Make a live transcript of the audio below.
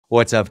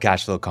What's up,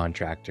 Cashflow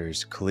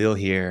Contractors? Khalil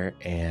here,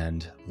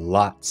 and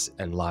lots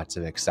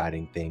of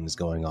exciting things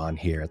going on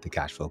here at the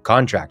Cashflow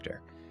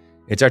Contractor.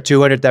 It's our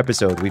 200th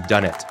episode. We've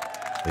done it.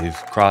 We've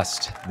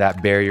crossed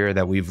that barrier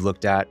that we've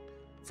looked at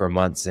for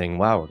months saying,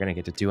 wow, we're going to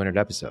get to 200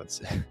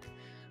 episodes.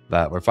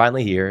 But we're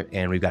finally here,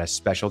 and we've got a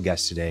special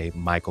guest today,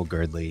 Michael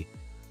Girdley,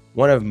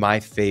 one of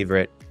my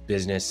favorite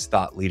business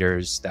thought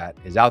leaders that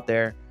is out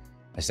there.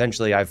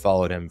 Essentially, I've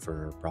followed him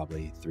for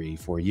probably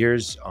 3-4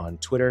 years on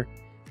Twitter.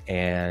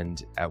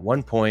 And at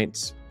one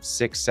point,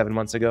 6-7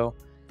 months ago,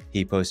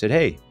 he posted,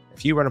 hey,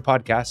 if you run a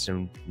podcast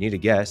and need a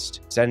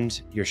guest,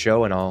 send your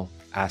show and I'll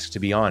ask to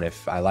be on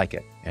if I like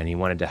it. And he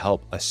wanted to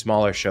help a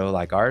smaller show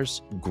like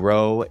ours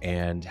grow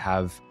and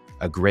have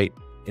a great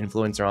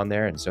influencer on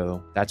there. And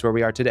so that's where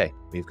we are today.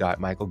 We've got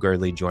Michael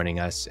Girdley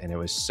joining us, and it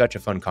was such a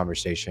fun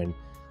conversation.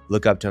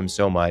 Look up to him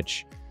so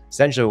much.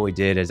 Essentially what we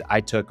did is I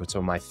took some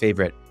of my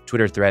favorite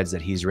Twitter threads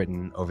that he's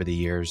written over the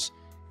years,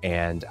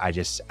 and I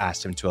just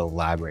asked him to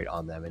elaborate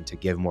on them and to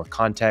give more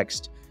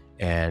context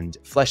and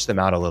flesh them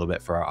out a little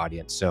bit for our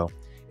audience. So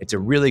it's a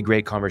really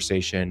great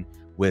conversation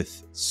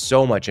with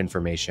so much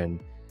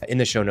information. In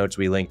the show notes,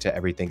 we link to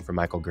everything from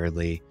Michael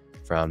Girdley,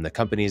 from the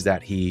companies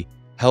that he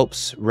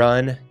helps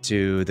run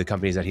to the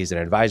companies that he's an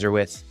advisor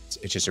with.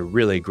 It's just a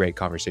really great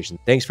conversation.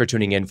 Thanks for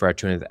tuning in for our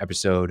 200th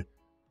episode.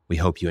 We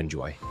hope you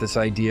enjoy. This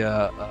idea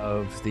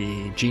of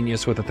the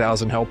genius with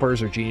 1,000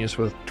 helpers or genius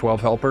with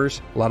 12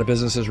 helpers, a lot of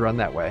businesses run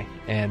that way.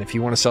 And if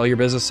you want to sell your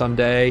business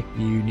someday,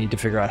 you need to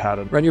figure out how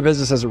to run your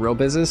business as a real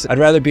business. I'd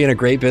rather be in a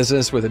great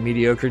business with a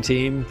mediocre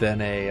team than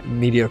a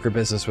mediocre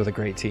business with a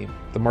great team.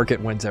 The market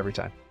wins every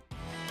time.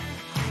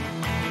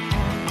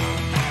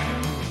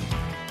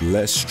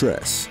 Less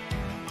stress,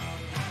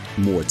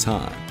 more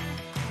time,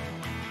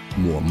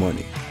 more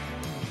money.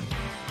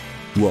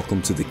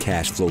 Welcome to the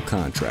Cashflow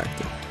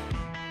Contractor.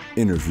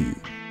 Interview.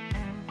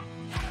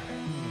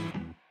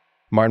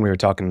 Martin, we were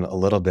talking a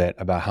little bit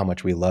about how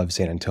much we love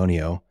San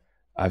Antonio.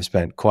 I've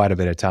spent quite a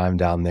bit of time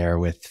down there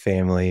with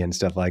family and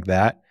stuff like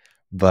that.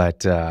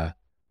 But I've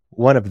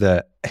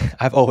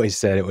always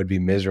said it would be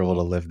miserable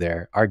to live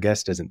there. Our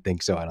guest doesn't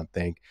think so, I don't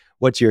think.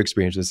 What's your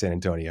experience with San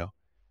Antonio?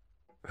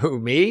 Who,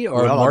 me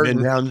or well,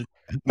 Martin? I've been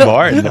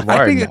down,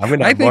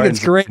 Martin. I think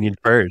it's great.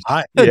 First.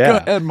 Go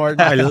ahead,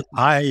 Martin.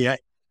 I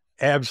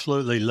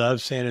absolutely love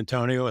San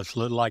Antonio. It's a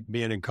little like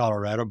being in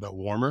Colorado, but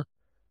warmer.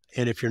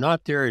 And if you're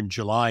not there in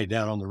July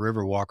down on the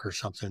Riverwalk or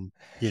something,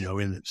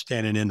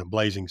 standing in the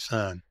blazing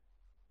sun,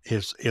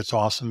 it's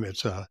awesome.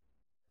 It's a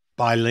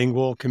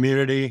bilingual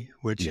community,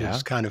 which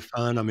is kind of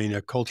fun. I mean,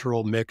 a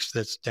cultural mix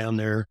that's down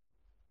there.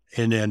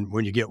 And then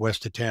when you get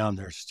west of town,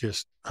 there's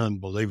just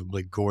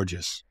unbelievably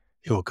gorgeous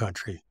hill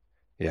country.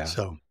 Yeah.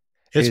 So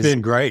it's been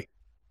great.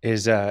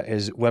 Is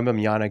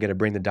Wembanyama going to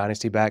bring the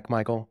dynasty back,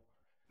 Michael?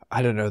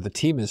 I don't know. The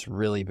team is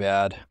really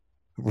bad.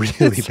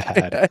 Really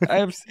bad.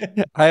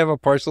 I have a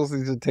partial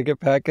season ticket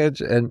package,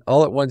 and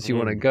all at once you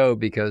want to go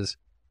because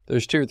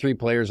there's 2 or 3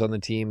 players on the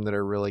team that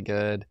are really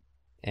good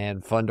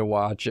and fun to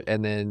watch.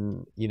 And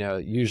then,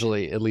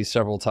 usually at least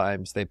several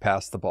times they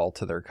pass the ball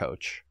to their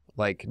coach,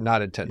 like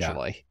not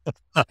intentionally.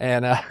 Yeah.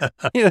 And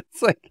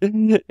it's like,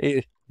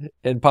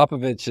 and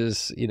Popovich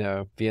is,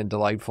 being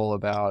delightful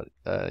about,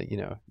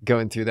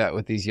 going through that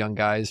with these young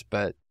guys.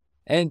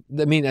 And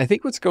I mean, I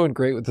think what's going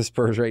great with the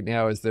Spurs right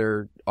now is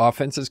their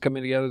offense is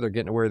coming together. They're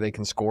getting to where they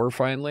can score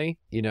finally.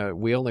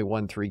 We only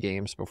won 3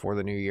 games before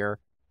the new year.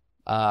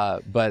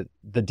 But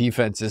the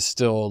defense is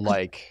still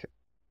like,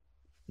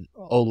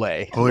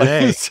 Olay.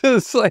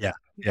 It's like,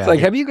 it's like,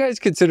 have you guys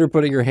considered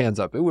putting your hands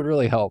up? It would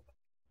really help.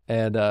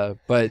 And,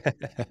 but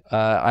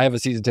I have a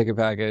season ticket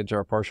package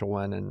or a partial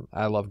one, and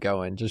I love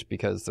going just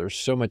because there's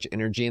so much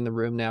energy in the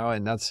room now.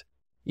 And that's,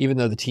 even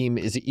though the team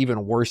is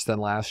even worse than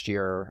last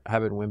year,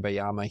 having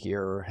Wembanyama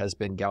here has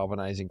been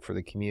galvanizing for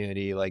the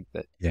community. Like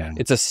that,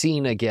 it's a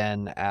scene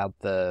again at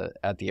the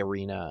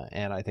arena,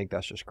 and I think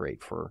that's just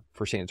great for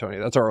San Antonio.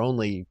 That's our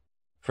only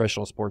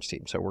professional sports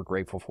team, so we're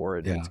grateful for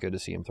it. And it's good to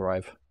see him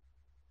thrive.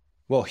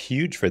 Well,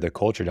 huge for the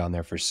culture down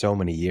there for so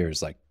many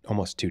years, like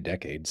almost 2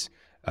 decades.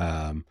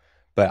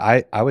 But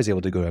I was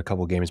able to go to a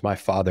couple games. My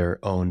father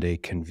owned a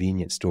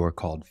convenience store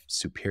called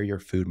Superior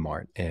Food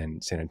Mart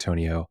in San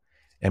Antonio.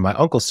 And my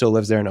uncle still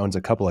lives there and owns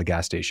a couple of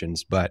gas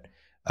stations. But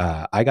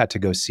I got to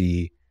go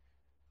see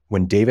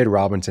when David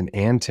Robinson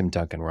and Tim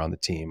Duncan were on the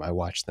team. I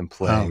watched them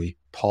play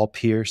Paul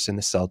Pierce in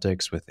the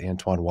Celtics with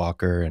Antoine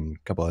Walker and a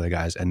couple other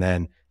guys. And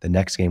then the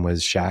next game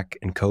was Shaq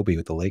and Kobe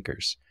with the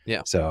Lakers.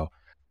 Yeah. So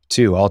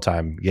 2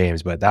 all-time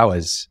games. But that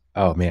was,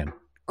 oh man,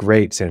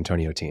 great San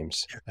Antonio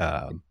teams.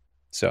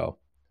 So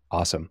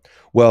awesome.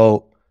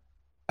 Well,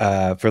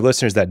 for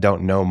listeners that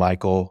don't know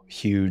Michael,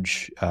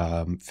 huge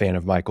fan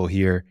of Michael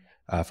here.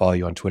 Follow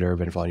you on Twitter. I've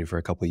been following you for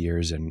a couple of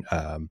years, and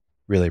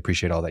really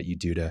appreciate all that you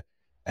do to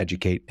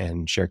educate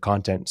and share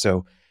content.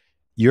 So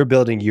you're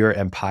building your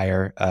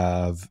empire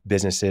of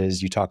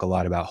businesses. You talk a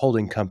lot about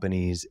holding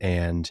companies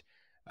and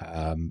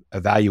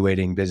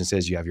evaluating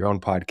businesses. You have your own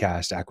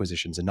podcast,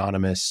 Acquisitions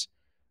Anonymous,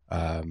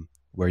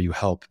 where you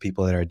help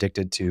people that are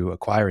addicted to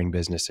acquiring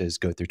businesses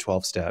go through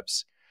 12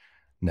 steps.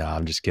 No,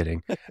 I'm just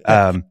kidding.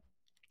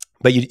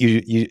 But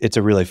it's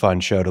a really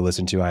fun show to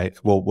listen to.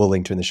 We'll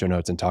link to in the show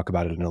notes and talk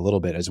about it in a little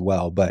bit as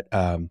well. But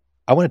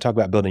I want to talk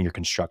about building your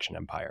construction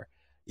empire.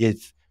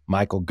 If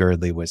Michael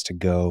Girdley was to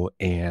go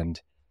and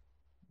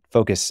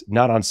focus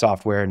not on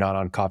software, not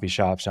on coffee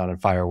shops, not on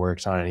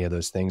fireworks, not on any of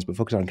those things, but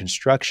focus on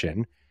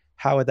construction,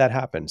 how would that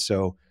happen?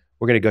 So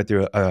we're going to go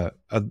through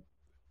a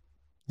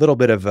little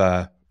bit of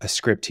a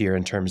script here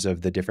in terms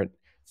of the different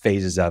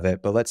phases of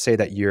it. But let's say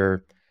that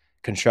you're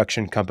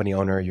construction company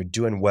owner, you're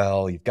doing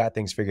well, you've got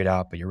things figured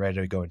out, but you're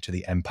ready to go into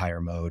the empire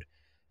mode.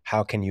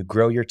 How can you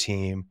grow your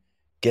team,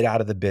 get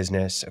out of the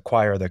business,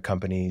 acquire other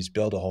companies,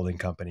 build a holding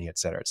company, et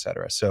cetera, et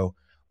cetera. So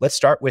let's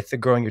start with the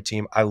growing your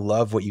team. I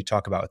love what you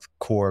talk about with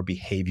core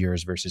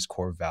behaviors versus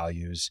core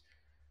values.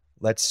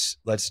 Let's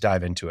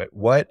dive into it.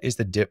 Why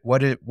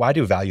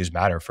do values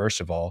matter,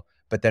 first of all?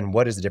 But then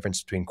what is the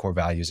difference between core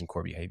values and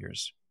core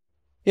behaviors?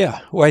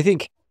 Yeah, well, I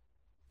think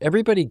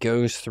everybody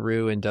goes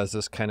through and does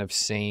this kind of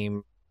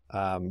same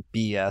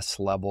BS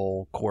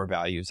level core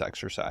values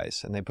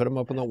exercise, and they put them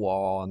up on the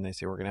wall and they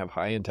say, we're going to have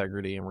high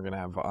integrity and we're going to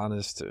have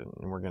honest and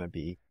we're going to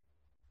be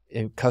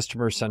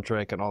customer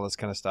centric and all this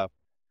kind of stuff.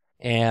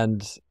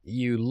 And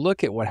you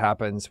look at what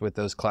happens with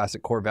those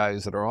classic core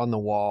values that are on the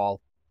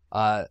wall.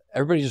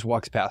 Everybody just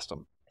walks past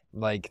them.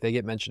 Like, they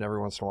get mentioned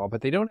every once in a while,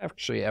 but they don't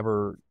actually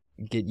ever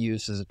get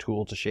used as a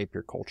tool to shape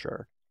your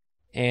culture.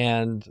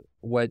 And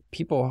what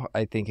people,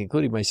 I think,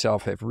 including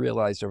myself, have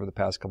realized over the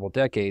past couple of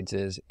decades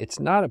is it's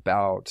not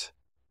about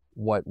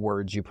what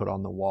words you put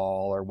on the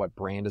wall or what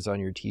brand is on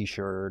your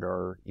t-shirt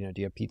or, do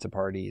you have pizza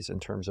parties in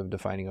terms of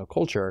defining a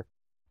culture.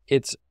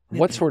 It's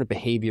what sort of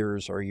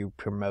behaviors are you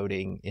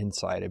promoting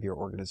inside of your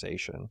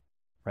organization,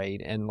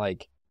 right? And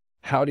like,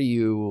 how do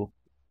you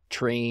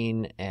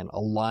train and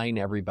align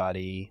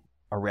everybody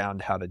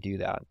around how to do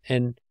that?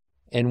 And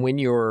when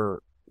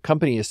your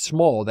company is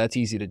small, that's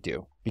easy to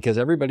do because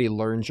everybody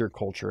learns your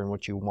culture and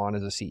what you want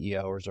as a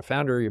CEO or as a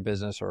founder of your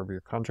business or of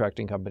your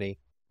contracting company.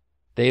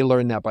 They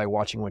learn that by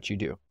watching what you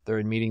do. They're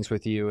in meetings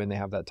with you and they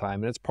have that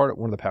time. And it's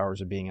one of the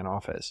powers of being in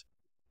office.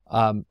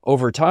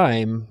 Over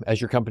time,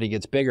 as your company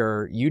gets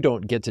bigger, you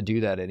don't get to do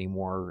that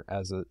anymore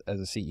as a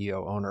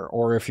CEO owner.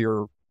 Or if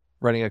you're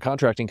running a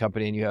contracting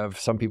company and you have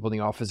some people in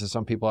the office and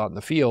some people out in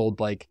the field,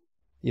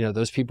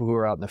 those people who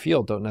are out in the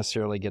field don't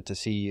necessarily get to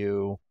see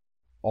you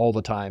all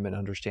the time and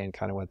understand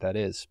kind of what that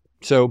is.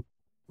 So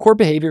core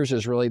behaviors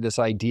is really this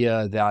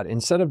idea that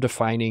instead of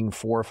defining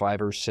 4 or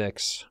 5 or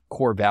 6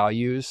 core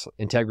values,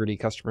 integrity,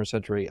 customer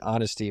centricity,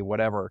 honesty,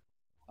 whatever,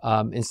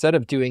 instead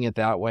of doing it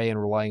that way and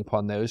relying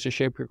upon those to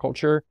shape your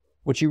culture,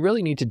 what you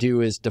really need to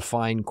do is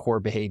define core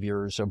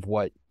behaviors of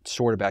what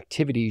sort of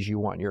activities you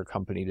want your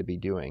company to be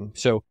doing.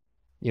 So,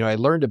 I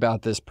learned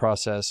about this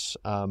process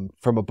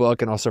from a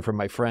book and also from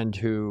my friend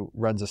who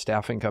runs a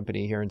staffing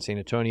company here in San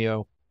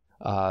Antonio,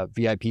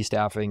 VIP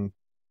staffing.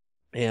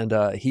 And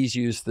he's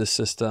used this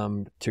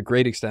system to a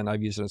great extent.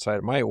 I've used it inside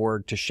of my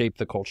org to shape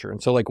the culture.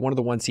 And so one of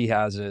the ones he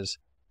has is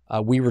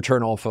we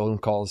return all phone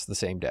calls the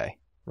same day,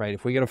 right?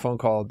 If we get a phone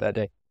call that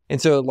day. And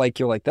so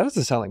you're like, that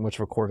doesn't sound like much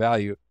of a core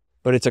value,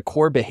 but it's a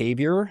core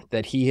behavior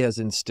that he has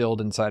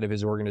instilled inside of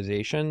his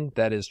organization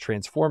that is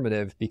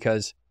transformative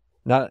because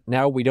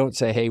now we don't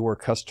say, hey, we're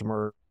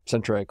customer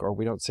centric, or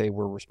we don't say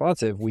we're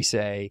responsive. We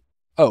say,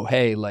 oh,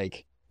 hey,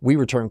 we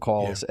return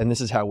calls and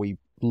this is how we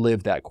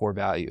live that core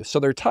value. So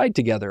they're tied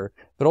together,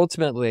 but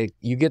ultimately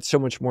you get so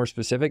much more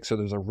specific. So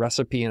there's a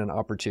recipe and an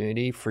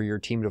opportunity for your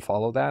team to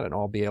follow that and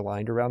all be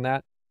aligned around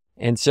that.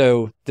 And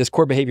so this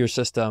core behavior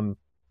system,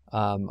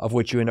 of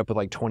which you end up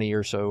with 20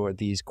 or so of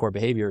these core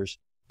behaviors,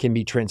 can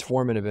be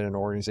transformative in an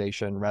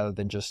organization rather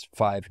than just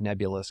 5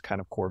 nebulous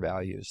kind of core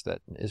values.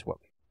 That is what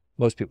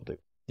most people do.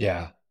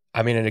 Yeah.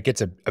 I mean, and it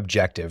gets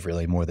objective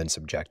really more than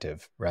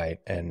subjective, right?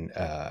 And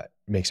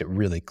makes it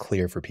really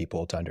clear for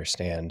people to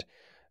understand.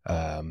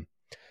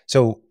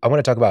 So I want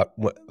to talk about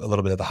a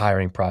little bit of the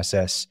hiring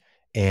process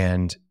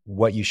and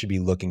what you should be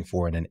looking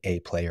for in an A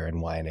player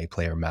and why an A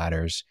player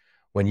matters.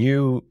 When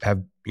you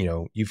have,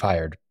 you've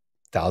hired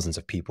thousands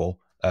of people,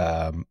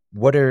 and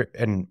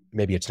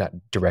maybe it's not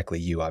directly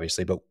you,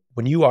 obviously, but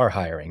when you are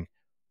hiring,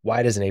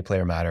 why does an A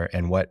player matter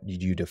and what do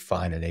you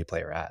define an A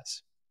player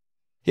as?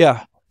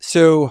 Yeah.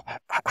 So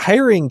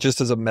hiring, just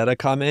as a meta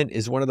comment,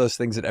 is one of those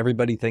things that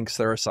everybody thinks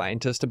they're a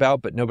scientist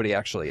about, but nobody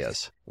actually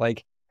is.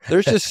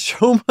 There's just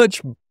so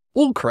much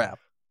bull crap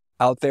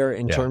out there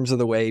in terms of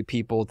the way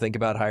people think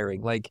about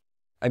hiring.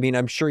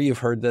 I'm sure you've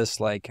heard this,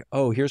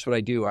 oh, here's what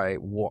I do. I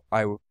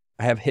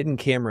have hidden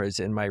cameras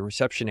in my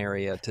reception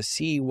area to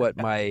see what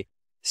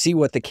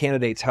the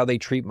candidates, how they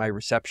treat my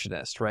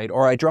receptionist, right?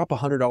 Or I drop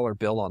 $100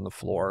 bill on the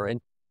floor.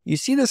 And you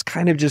see this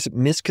kind of just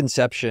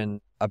misconception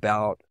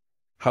about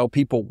how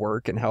people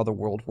work and how the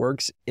world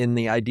works in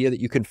the idea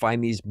that you can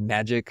find these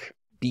magic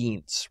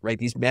beans, right?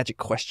 These magic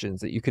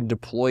questions that you can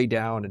deploy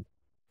down and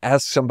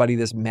ask somebody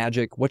this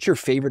magic, what's your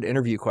favorite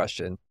interview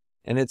question?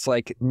 And it's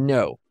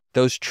no,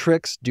 those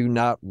tricks do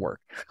not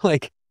work.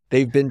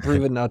 They've been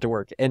proven not to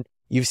work. And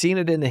you've seen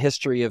it in the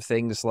history of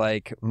things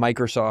like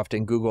Microsoft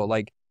and Google.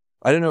 I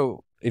don't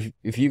know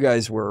if you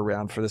guys were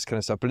around for this kind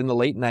of stuff, but in the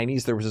late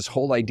 90s, there was this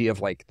whole idea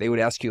of like, they would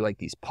ask you like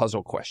these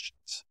puzzle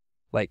questions,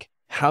 like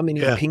how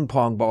many ping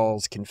pong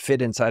balls can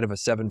fit inside of a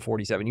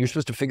 747? You're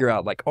supposed to figure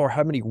out like, or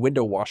how many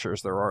window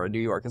washers there are in New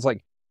York. It's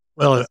like,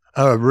 well,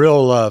 a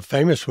real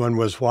famous one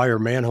was why are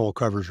manhole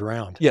covers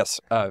round? yes.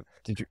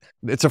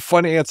 It's a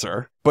fun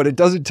answer, but it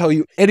doesn't tell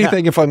you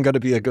anything if I'm going to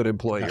be a good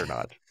employee or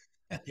not.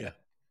 Yeah.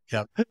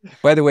 Yep.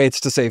 By the way,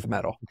 it's to save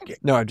metal.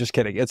 No, I'm just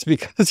kidding. It's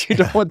because you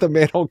don't want the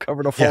manhole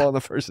cover to fall on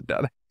the person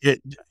down.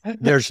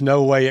 There's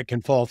no way it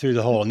can fall through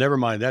the hole. Never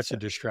mind. That's a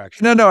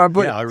distraction. No,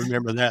 I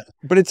remember that.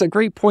 But it's a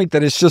great point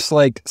that it's just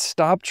like,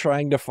 stop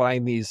trying to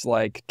find these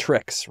like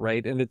tricks,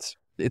 right? And it's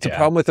a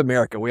problem with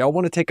America. We all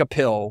want to take a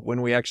pill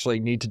when we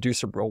actually need to do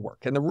some real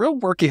work. And the real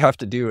work you have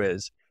to do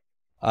is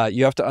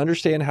you have to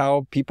understand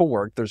how people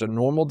work. There's a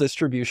normal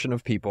distribution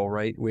of people,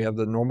 right? We have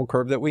the normal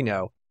curve that we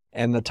know.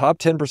 And the top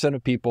 10%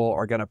 of people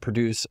are going to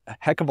produce a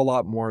heck of a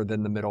lot more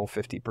than the middle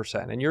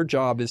 50%. And your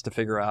job is to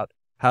figure out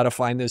how to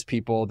find those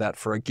people that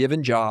for a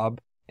given job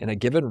in a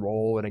given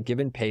role in a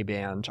given pay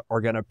band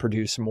are going to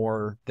produce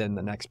more than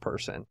the next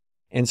person.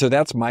 And so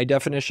that's my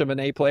definition of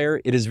an A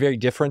player. It is very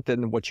different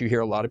than what you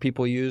hear a lot of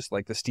people use,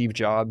 like the Steve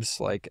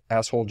Jobs, like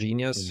asshole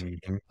genius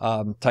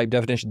type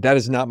definition. That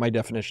is not my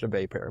definition of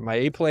A player. My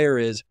A player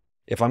is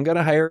if I'm going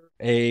to hire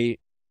a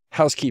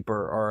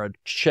housekeeper or a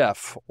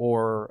chef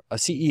or a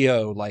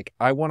CEO, like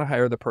I want to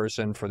hire the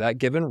person for that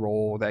given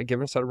role, that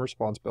given set of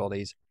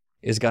responsibilities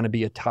is going to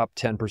be a top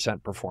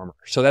 10% performer.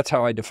 So that's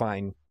how I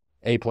define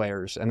A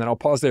players. And then I'll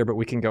pause there, but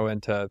we can go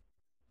into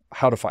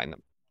how to find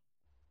them.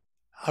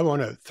 I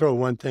want to throw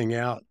one thing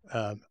out.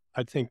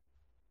 I think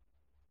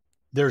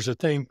there's a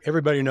thing,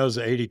 everybody knows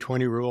the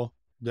 80-20 rule,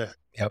 that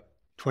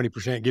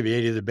 20% give you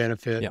 80 of the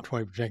benefit,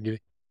 20% give you,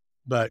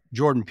 but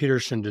Jordan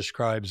Peterson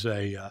describes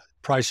a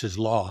Price's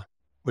law,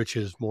 which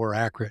is more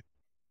accurate.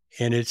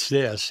 And it's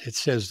this, it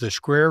says the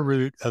square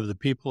root of the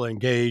people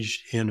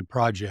engaged in a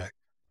project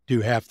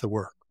do half the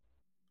work.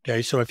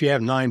 Okay. So if you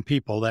have 9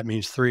 people, that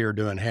means 3 are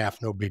doing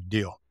half, no big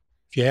deal.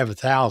 If you have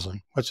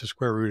 1,000, what's the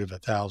square root of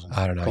 1,000?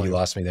 I don't know. You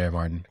lost me there,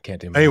 Martin. Can't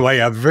do it. Anyway,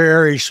 a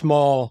very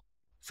small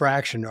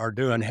fraction are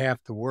doing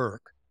half the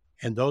work.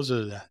 And those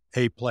are the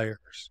A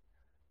players.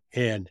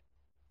 And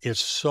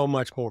it's so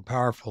much more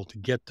powerful to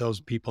get those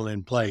people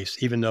in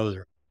place, even though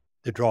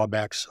the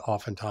drawbacks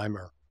oftentimes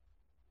are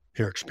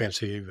they're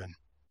expensive. And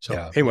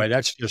so anyway,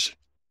 that's just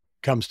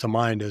comes to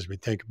mind as we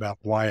think about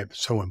why it's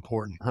so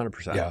important.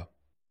 100%. Yeah.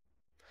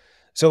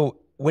 So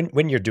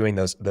when you're doing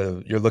those,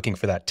 you're looking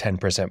for that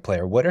 10%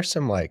 player, what are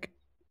some like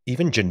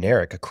even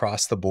generic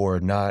across the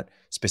board, not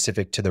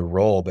specific to the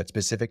role, but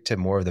specific to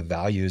more of the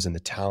values and the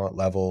talent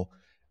level,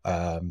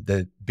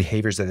 the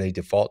behaviors that they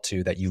default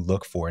to that you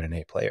look for in an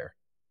A player?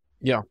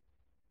 Yeah.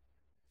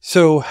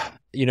 So,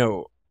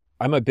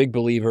 I'm a big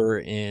believer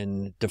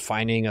in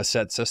defining a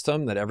set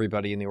system that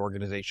everybody in the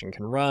organization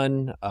can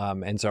run.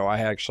 And so I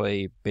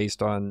actually,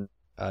 based on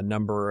a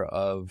number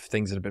of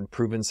things that have been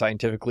proven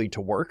scientifically to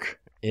work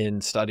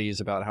in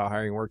studies about how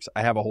hiring works,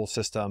 I have a whole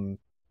system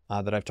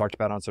that I've talked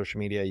about on social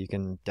media. You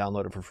can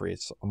download it for free.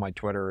 It's on my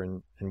Twitter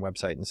and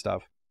website and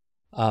stuff.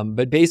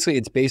 But basically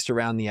it's based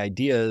around the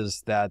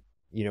ideas that,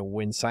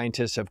 when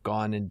scientists have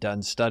gone and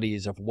done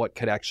studies of what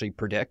could actually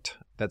predict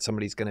that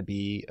somebody's going to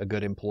be a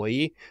good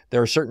employee,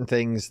 there are certain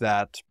things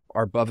that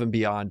are above and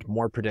beyond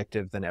more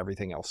predictive than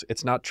everything else.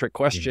 It's not trick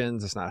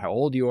questions. It's not how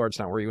old you are. It's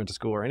not where you went to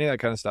school or any of that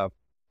kind of stuff.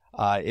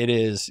 It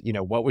is,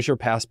 what was your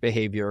past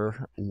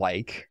behavior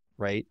like,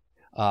 right?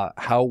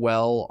 How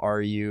well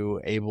are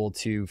you able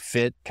to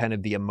fit kind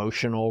of the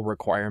emotional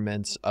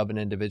requirements of an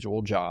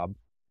individual job?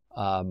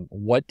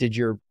 What did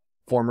your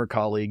former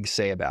colleagues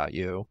say about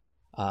you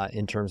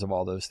in terms of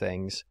all those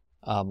things?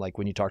 Like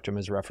when you talk to them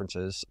as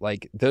references,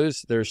 like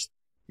there's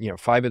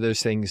 5 of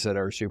those things that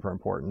are super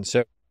important.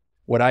 So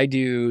what I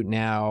do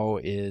now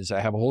is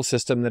I have a whole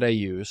system that I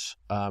use,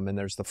 and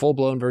there's the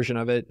full-blown version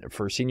of it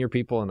for senior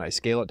people, and I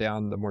scale it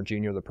down the more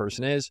junior the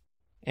person is.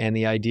 And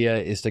the idea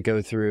is to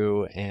go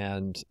through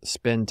and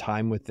spend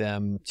time with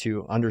them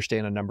to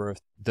understand a number of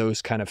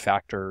those kind of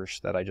factors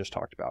that I just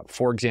talked about.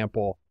 For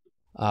example,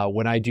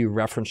 when I do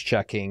reference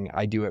checking,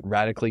 I do it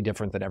radically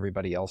different than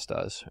everybody else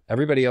does.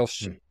 Everybody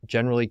else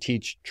generally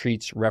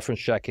treats reference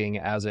checking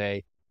as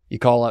you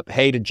call up,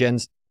 hey, did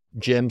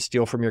Jim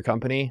steal from your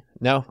company?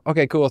 No?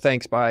 Okay, cool.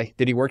 Thanks. Bye.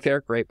 Did he work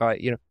there? Great. Bye.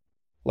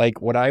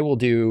 Like what I will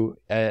do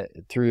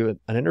through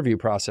an interview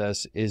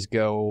process is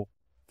go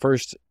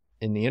first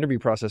in the interview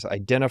process,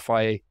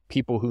 identify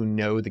people who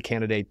know the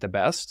candidate the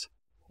best,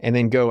 and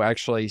then go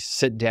actually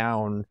sit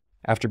down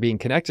after being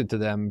connected to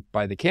them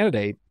by the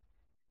candidate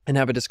and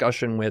have a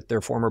discussion with their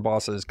former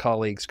bosses,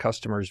 colleagues,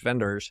 customers,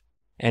 vendors,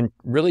 and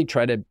really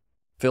try to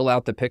fill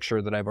out the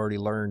picture that I've already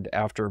learned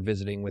after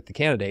visiting with the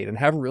candidate and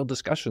have real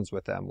discussions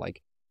with them.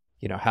 Like,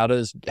 how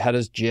does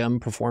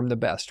Jim perform the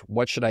best?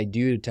 What should I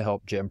do to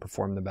help Jim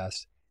perform the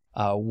best?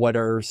 What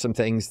are some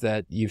things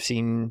that you've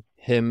seen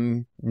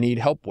him need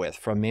help with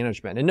from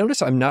management? And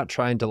notice I'm not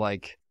trying to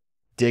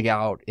dig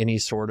out any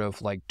sort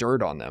of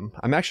dirt on them.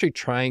 I'm actually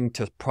trying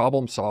to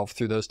problem solve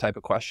through those type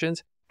of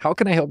questions. how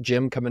can I help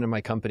Jim come into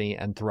my company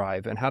and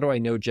thrive? And how do I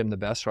know Jim the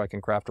best so I can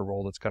craft a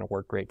role that's going to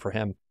work great for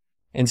him?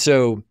 And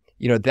so,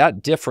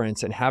 that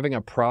difference and having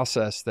a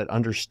process that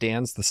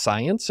understands the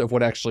science of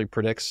what actually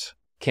predicts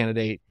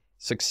candidate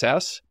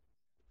success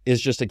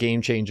is just a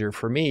game changer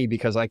for me,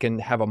 because I can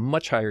have a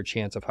much higher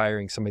chance of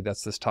hiring somebody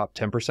that's this top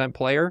 10%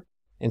 player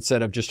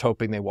instead of just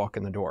hoping they walk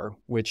in the door,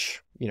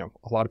 which, a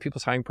lot of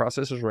people's hiring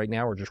processes right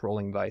now are just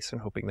rolling the dice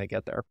and hoping they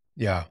get there.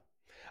 Yeah.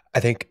 I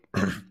think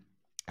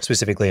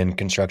specifically in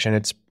construction,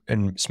 it's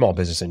in small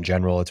business in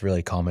general, it's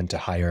really common to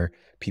hire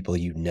people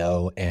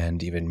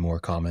and even more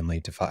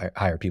commonly to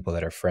hire people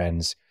that are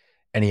friends.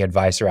 Any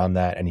advice around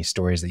that? Any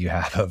stories that you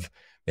have of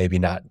maybe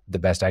not the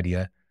best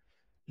idea?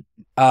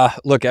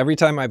 Look, every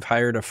time I've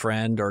hired a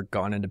friend or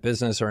gone into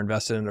business or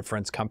invested in a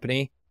friend's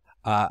company,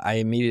 I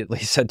immediately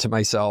said to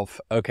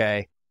myself,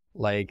 okay,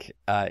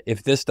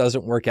 if this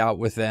doesn't work out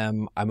with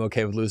them, I'm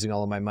okay with losing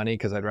all of my money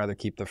because I'd rather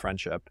keep the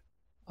friendship.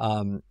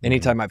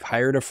 Anytime I've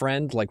hired a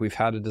friend, we've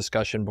had a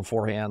discussion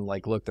beforehand,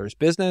 look, there's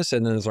business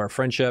and then there's our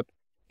friendship,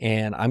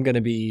 and I'm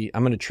going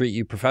to treat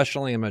you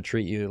professionally. I'm going to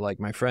treat you like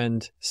my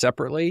friend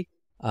separately,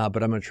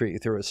 but I'm going to treat you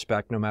through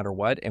respect no matter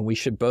what. And we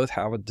should both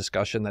have a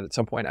discussion that at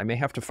some point I may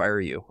have to fire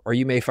you, or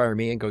you may fire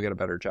me and go get a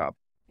better job.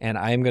 And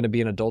I am going to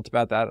be an adult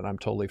about that, and I'm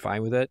totally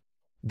fine with it.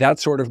 That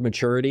sort of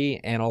maturity,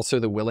 and also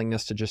the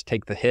willingness to just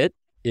take the hit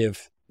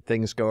if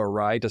things go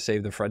awry to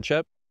save the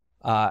friendship,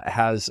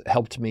 has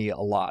helped me a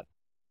lot.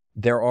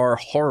 There are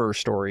horror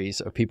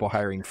stories of people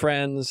hiring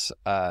friends.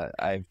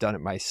 I've done it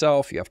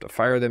myself. You have to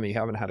fire them. You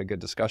haven't had a good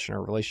discussion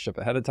or relationship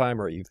ahead of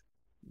time, or you've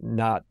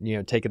not,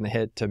 taken the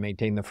hit to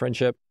maintain the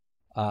friendship.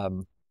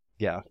 There's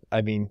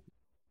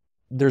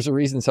a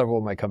reason several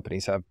of my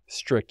companies have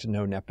strict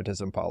no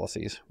nepotism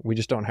policies. We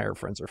just don't hire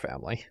friends or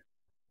family.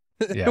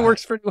 Yeah. It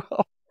works pretty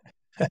well.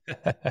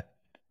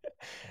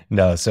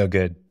 No, so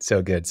good.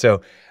 So good.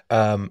 So,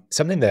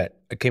 something that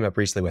came up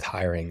recently with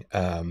hiring,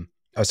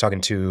 I was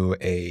talking to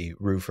a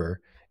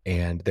roofer,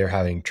 and they're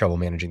having trouble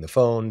managing the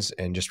phones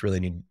and just really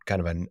need kind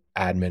of an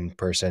admin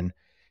person.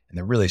 And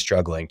they're really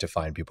struggling to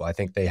find people. I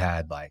think they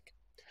had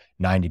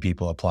 90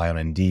 people apply on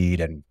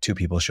Indeed and 2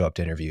 people show up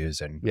to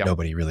interviews, and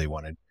nobody really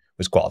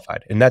was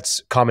qualified. And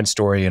that's a common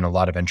story in a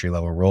lot of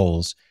entry-level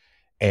roles.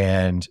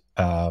 And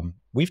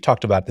we've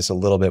talked about this a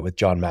little bit with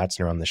John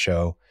Matzner on the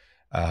show,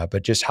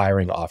 but just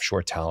hiring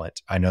offshore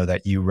talent. I know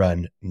that you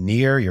run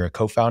Near, you're a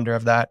co-founder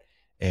of that,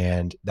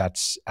 and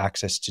that's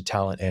access to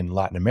talent in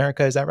Latin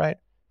America. Is that right?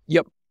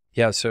 Yep.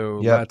 Yeah.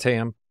 So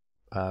LATAM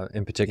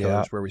in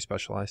particular is where we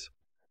specialize.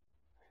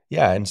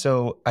 Yeah. And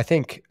so I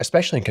think,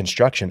 especially in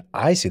construction,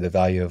 I see the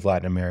value of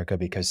Latin America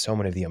because so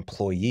many of the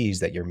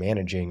employees that you're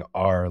managing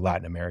are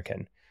Latin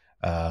American.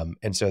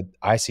 And so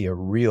I see a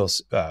real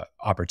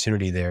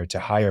opportunity there to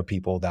hire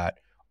people that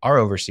are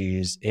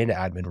overseas in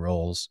admin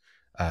roles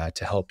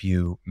to help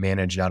you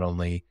manage not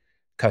only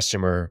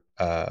customer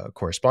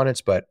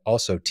correspondence, but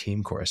also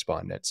team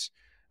correspondence.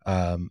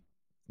 Why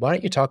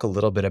don't you talk a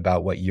little bit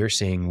about what you're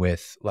seeing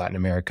with Latin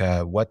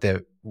America, what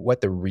the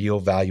real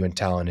value and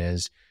talent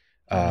is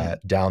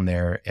down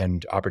there,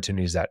 and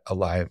opportunities that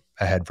lie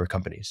ahead for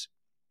companies?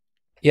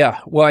 Yeah,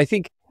 well, I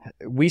think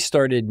we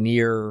started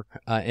Near,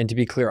 and to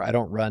be clear, I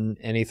don't run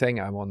anything.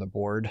 I'm on the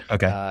board,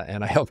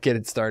 and I help get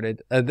it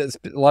started. A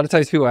lot of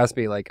times people ask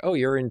me oh,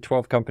 you're in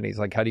 12 companies.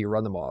 How do you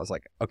run them all? I was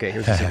like, okay,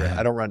 here's the secret.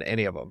 I don't run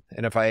any of them.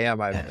 And if I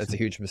am, it's a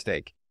huge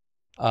mistake.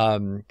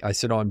 I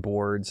sit on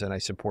boards and I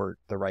support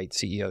the right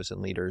CEOs and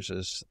leaders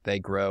as they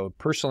grow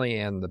personally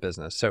and the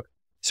business.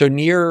 So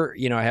Near,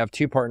 I have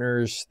 2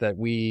 partners that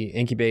we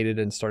incubated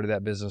and started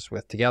that business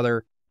with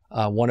together.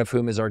 One of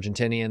whom is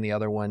Argentinian. The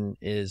other one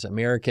is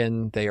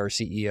American. They are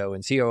CEO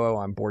and COO.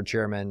 I'm board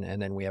chairman.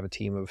 And then we have a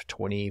team of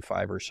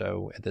 25 or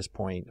so at this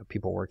point of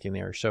people working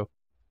there. So,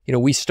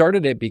 we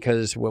started it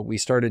because what we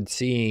started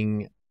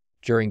seeing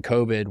during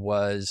COVID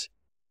was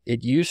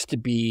it used to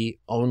be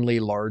only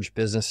large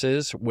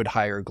businesses would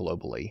hire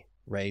globally,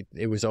 right?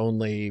 It was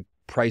only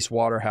Price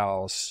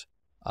Waterhouse,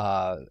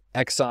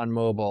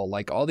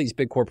 ExxonMobil, all these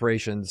big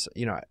corporations.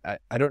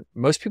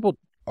 Most people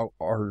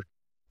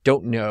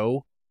don't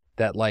know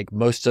that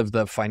most of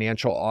the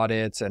financial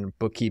audits and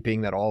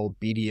bookkeeping that all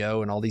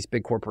BDO and all these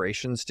big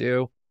corporations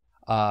do,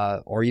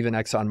 or even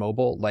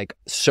ExxonMobil,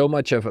 so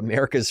much of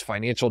America's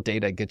financial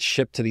data gets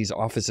shipped to these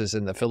offices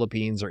in the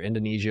Philippines or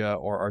Indonesia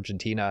or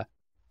Argentina.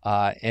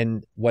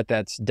 And what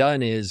that's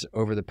done is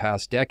over the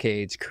past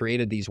decades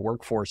created these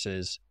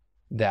workforces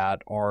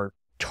that are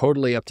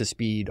totally up to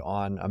speed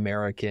on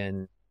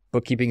American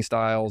bookkeeping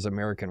styles,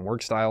 American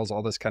work styles,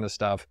 all this kind of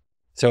stuff.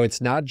 So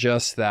it's not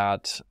just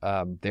that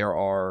there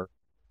are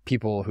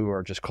people who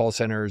are just call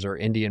centers or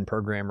Indian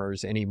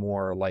programmers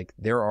anymore.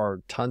 There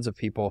are tons of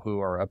people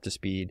who are up to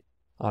speed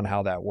on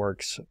how that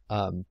works.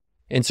 And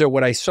so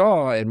what I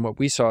saw and what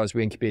we saw as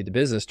we incubated the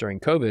business during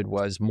COVID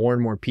was more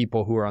and more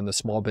people who are on the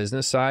small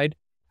business side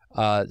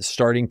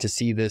starting to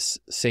see this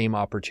same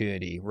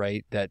opportunity,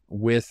 right? That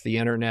with the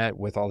internet,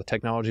 with all the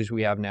technologies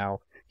we have now,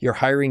 your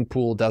hiring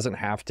pool doesn't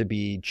have to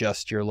be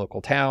just your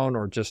local town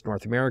or just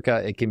North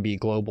America. It can be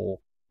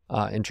global.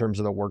 in terms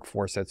of the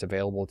workforce that's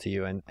available to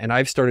you. And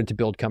I've started to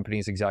build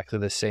companies exactly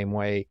the same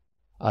way.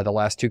 The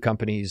last 2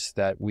 companies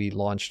that we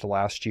launched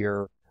last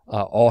year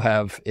all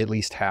have at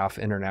least half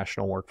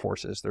international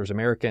workforces. There's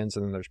Americans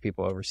and then there's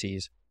people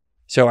overseas.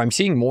 So I'm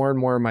seeing more and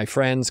more of my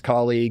friends,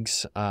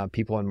 colleagues,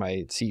 people in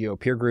my CEO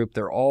peer group,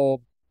 they're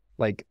all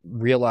like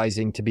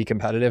realizing to be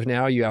competitive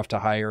now, you have to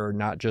hire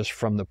not just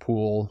from the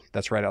pool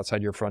that's right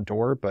outside your front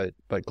door, but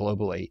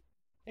globally.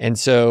 And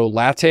so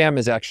LATAM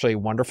is actually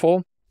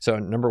wonderful. So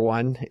number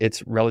one,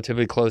 it's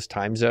relatively close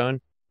time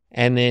zone.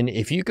 And then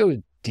if you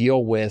go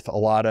deal with a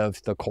lot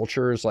of the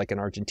cultures like in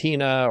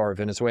Argentina or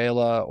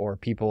Venezuela or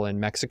people in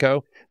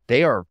Mexico,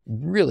 they are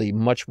really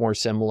much more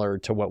similar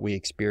to what we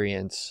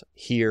experience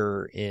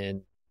here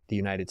in the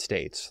United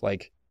States.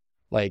 Like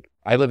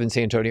I live in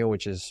San Antonio,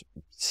 which is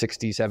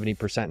 60,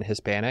 70%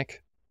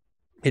 Hispanic.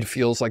 It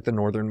feels like the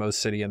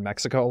northernmost city in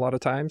Mexico a lot of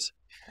times.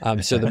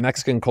 So the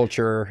Mexican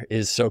culture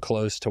is so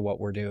close to what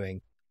we're doing.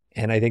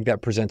 And I think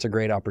that presents a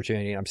great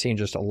opportunity. I'm seeing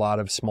just a lot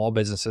of small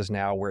businesses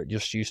now where it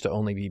just used to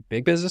only be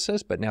big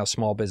businesses, but now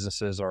small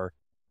businesses are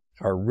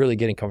really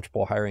getting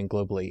comfortable hiring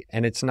globally.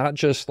 And it's not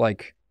just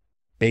like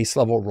base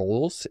level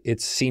roles,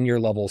 it's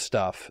senior level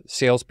stuff,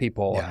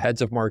 salespeople,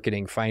 heads of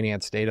marketing,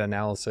 finance, data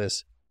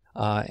analysis.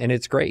 And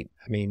it's great.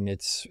 I mean,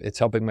 it's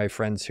helping my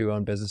friends who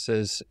own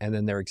businesses and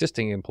then their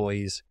existing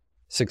employees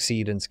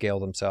succeed and scale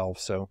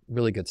themselves. So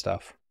really good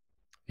stuff.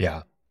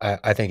 Yeah.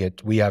 I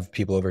think we have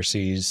people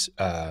overseas,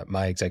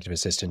 my executive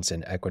assistants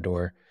in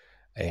Ecuador,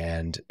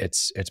 and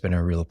it's been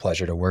a real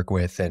pleasure to work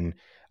with. And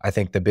I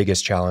think the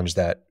biggest challenge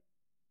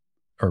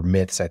or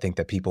myths I think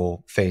that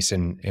people face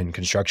in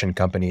construction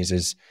companies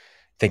is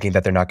thinking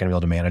that they're not going to be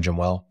able to manage them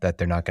well, that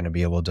they're not going to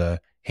be able to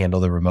handle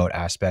the remote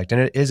aspect.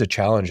 And it is a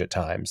challenge at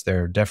times.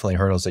 There are definitely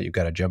hurdles that you've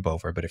got to jump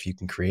over, but if you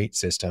can create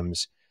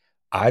systems,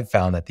 I've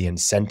found that the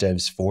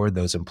incentives for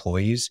those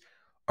employees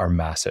are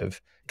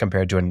massive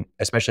compared to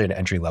especially an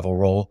entry level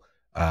role,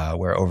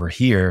 where over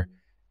here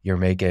you're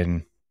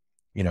making,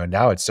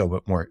 now it's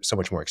so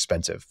much more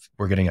expensive.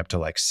 We're getting up to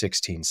like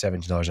 $16,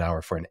 $17 an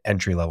hour for an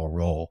entry level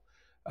role.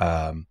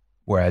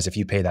 Whereas if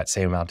you pay that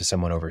same amount to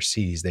someone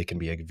overseas, they can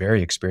be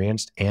very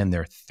experienced and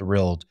they're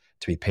thrilled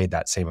to be paid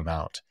that same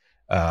amount,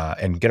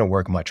 and going to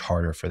work much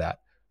harder for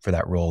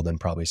that role than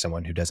probably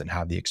someone who doesn't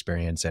have the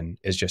experience and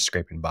is just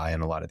scraping by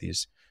in a lot of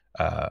these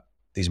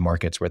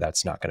markets where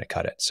that's not going to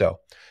cut it. So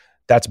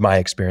that's my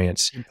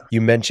experience.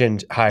 You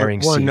mentioned hiring.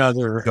 Go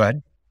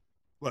ahead.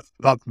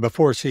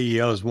 Before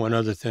CEOs, one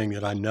other thing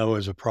that I know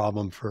is a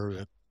problem for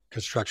the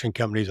construction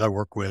companies I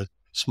work with,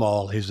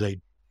 small, is they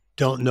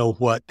don't know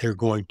what they're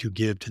going to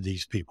give to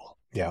these people.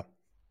 Yeah.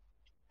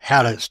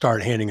 How to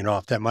start handing it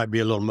off. That might be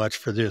a little much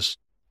for this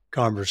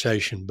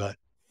conversation, but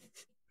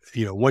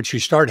once you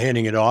start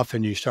handing it off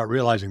and you start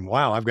realizing,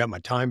 wow, I've got my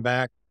time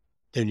back,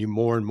 then you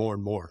more and more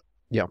and more.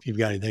 Yeah. If you've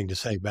got anything to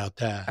say about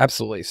that.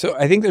 Absolutely. So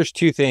I think there's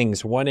 2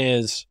 things. One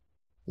is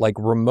like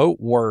remote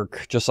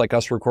work, just like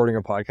us recording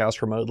a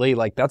podcast remotely,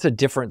 like that's a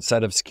different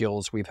set of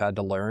skills we've had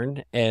to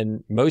learn.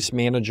 And most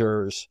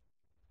managers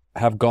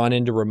have gone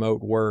into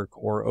remote work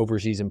or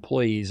overseas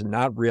employees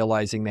not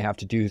realizing they have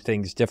to do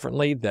things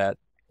differently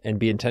and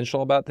be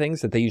intentional about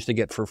things that they used to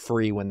get for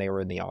free when they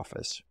were in the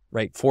office,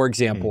 right? For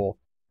example,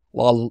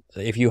 well,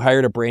 if you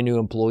hired a brand new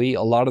employee,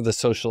 a lot of the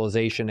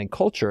socialization and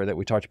culture that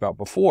we talked about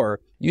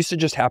before used to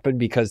just happen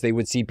because they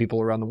would see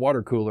people around the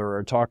water cooler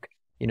or talk,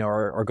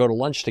 or go to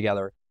lunch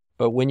together.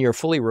 But when you're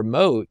fully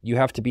remote, you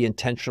have to be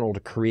intentional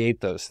to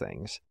create those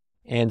things.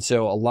 And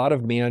so a lot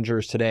of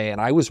managers today, and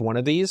I was one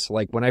of these,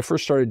 like when I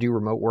first started to do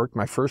remote work,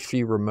 my first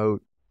few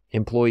remote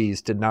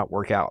employees did not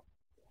work out.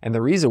 And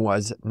the reason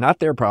was not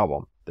their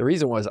problem. The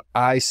reason was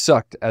I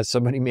sucked as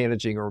somebody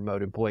managing a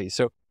remote employee.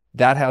 So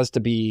that has to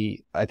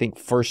be, I think,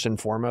 first and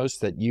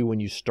foremost, that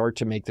when you start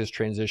to make this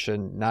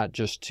transition, not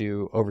just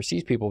to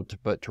overseas people,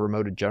 but to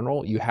remote in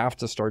general, you have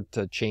to start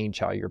to change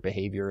how your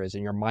behavior is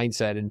and your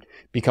mindset and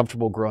be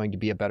comfortable growing to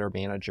be a better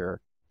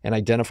manager and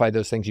identify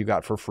those things you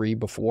got for free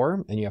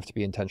before, and you have to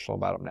be intentional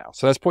about them now.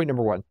 So that's point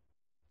number 1.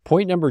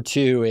 Point number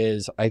 2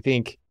 is I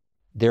think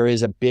there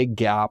is a big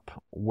gap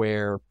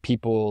where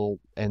people,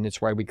 and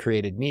it's why we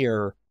created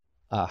Near,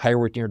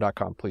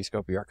 hirewithnear.com. Please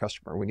go be our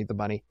customer. We need the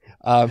money.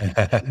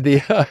 I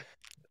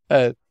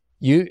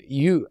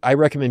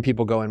recommend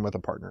people go in with a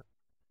partner.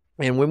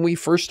 And when we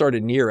first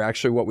started Near,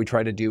 actually what we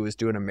tried to do is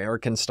do an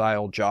American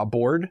style job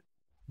board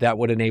that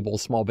would enable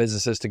small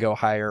businesses to go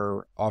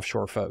hire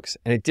offshore folks.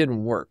 And it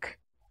didn't work.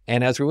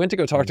 And as we went to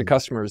go talk to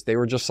customers, they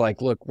were just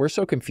like, look, we're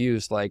so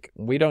confused. Like,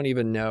 we don't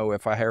even know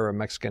if I hire a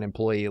Mexican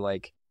employee,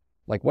 like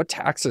what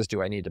taxes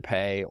do I need to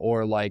pay?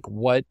 Or like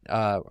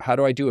how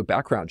do I do a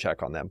background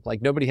check on them?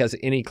 Like nobody has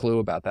any clue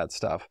about that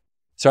stuff.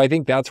 So I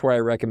think that's where I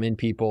recommend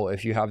people,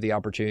 if you have the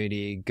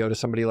opportunity, go to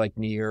somebody like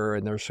Near,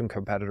 and there's some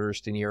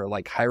competitors to Near,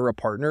 like hire a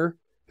partner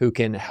who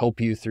can help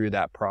you through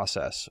that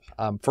process.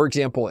 For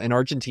example, in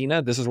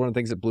Argentina, this is one of the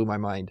things that blew my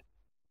mind.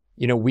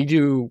 We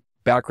do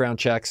background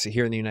checks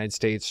here in the United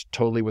States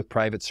totally with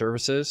private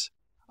services.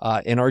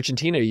 In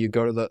Argentina, you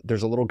go to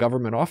there's a little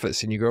government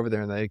office and you go over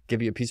there and they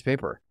give you a piece of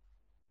paper.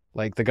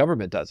 Like the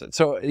government does it.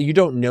 So you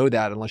don't know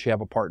that unless you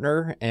have a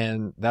partner.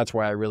 And that's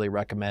why I really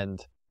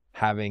recommend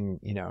having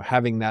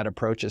that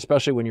approach,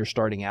 especially when you're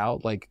starting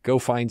out. Like go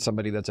find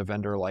somebody that's a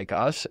vendor like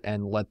us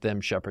and let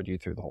them shepherd you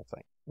through the whole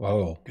thing.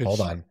 Whoa,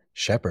 hold on.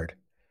 Shepherd.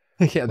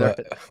 Yeah.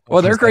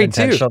 They're great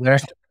too.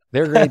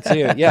 They're great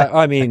too. Yeah.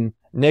 I mean,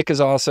 Nick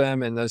is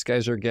awesome and those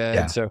guys are good.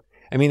 Yeah. So,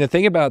 I mean, the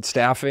thing about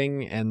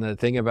staffing and the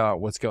thing about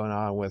what's going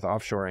on with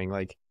offshoring,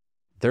 like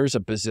there's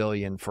a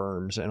bazillion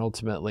firms and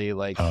ultimately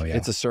like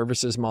it's a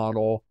services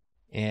model,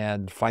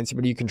 and find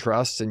somebody you can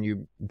trust and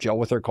you gel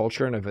with their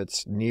culture. And if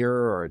it's Near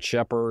or it's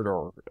Shepherd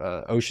or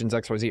Oceans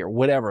XYZ or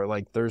whatever,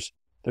 like there's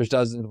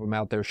dozens of them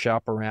out there.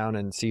 Shop around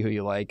and see who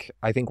you like.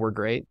 I think we're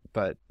great,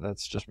 but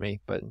that's just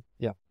me. But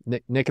yeah,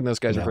 Nick and those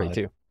guys are great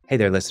too. Hey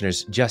there,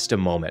 listeners, just a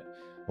moment.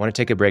 I want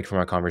to take a break from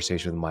our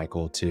conversation with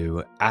Michael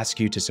to ask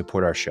you to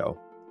support our show.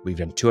 We've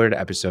done 200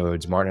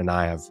 episodes. Martin and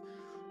I have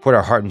put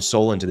our heart and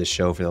soul into this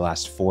show for the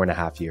last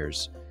 4.5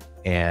 years.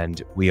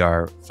 And we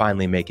are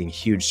finally making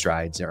huge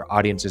strides. Our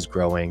audience is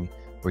growing.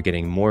 We're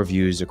getting more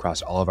views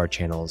across all of our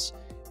channels.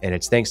 And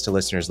it's thanks to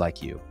listeners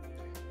like you.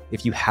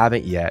 If you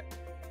haven't yet,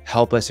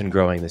 help us in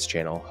growing this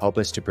channel. Help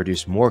us to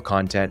produce more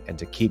content and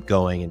to keep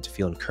going and to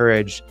feel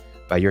encouraged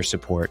by your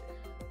support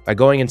by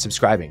going and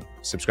subscribing.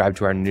 Subscribe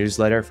to our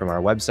newsletter from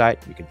our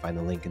website. You can find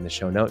the link in the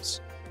show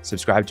notes.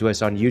 Subscribe to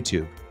us on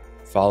YouTube.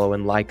 Follow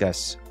and like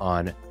us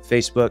on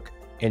Facebook,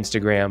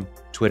 Instagram,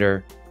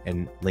 Twitter,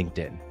 and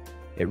LinkedIn.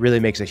 It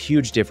really makes a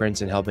huge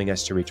difference in helping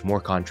us to reach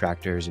more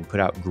contractors and put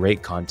out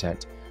great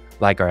content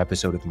like our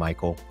episode with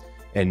Michael.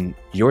 And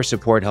your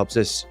support helps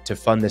us to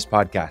fund this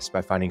podcast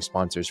by finding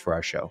sponsors for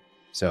our show.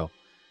 So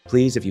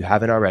please, if you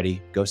haven't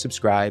already, go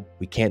subscribe.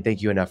 We can't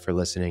thank you enough for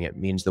listening. It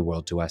means the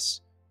world to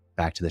us.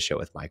 Back to the show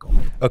with Michael.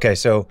 Okay,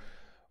 so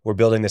we're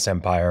building this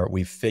empire.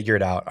 We've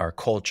figured out our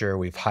culture.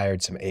 We've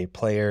hired some A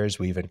players.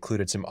 We've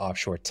included some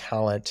offshore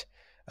talent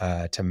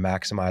to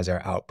maximize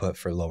our output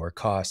for lower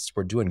costs.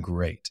 We're doing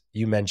great.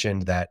 You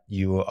mentioned that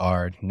you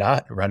are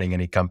not running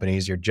any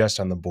companies. You're just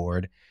on the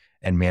board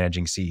and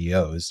managing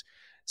CEOs.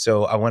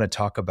 So I want to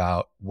talk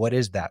about, what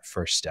is that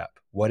first step?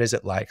 What is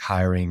it like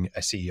hiring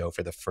a CEO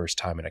for the first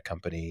time in a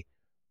company,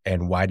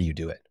 and why do you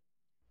do it?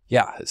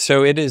 Yeah,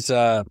 so it is,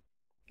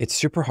 it's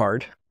super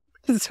hard.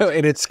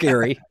 And it's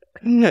scary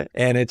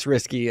and it's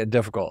risky and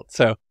difficult.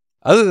 So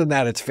other than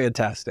that, it's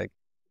fantastic.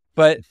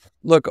 But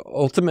look,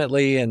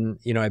 ultimately, and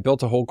I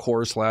built a whole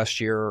course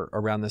last year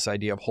around this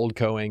idea of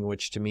holdcoing,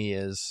 which to me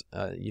is,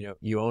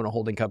 you own a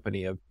holding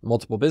company of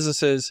multiple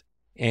businesses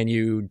and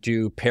you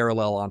do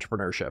parallel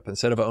entrepreneurship.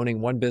 Instead of owning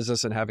one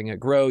business and having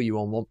it grow, you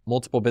own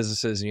multiple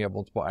businesses and you have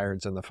multiple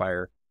irons in the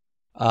fire.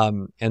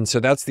 And so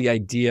that's the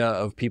idea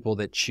of people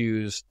that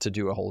choose to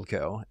do a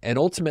holdco. And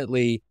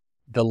ultimately,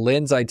 the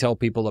lens I tell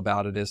people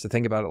about it is to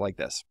think about it like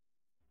this.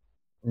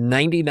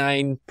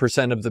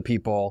 99% of the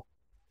people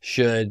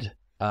should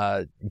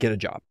get a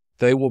job.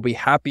 They will be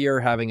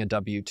happier having a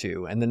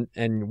W-2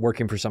 and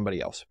working for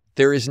somebody else.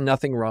 There is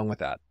nothing wrong with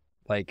that.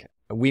 Like,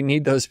 we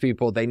need those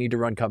people. They need to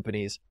run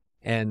companies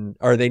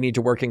or they need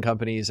to work in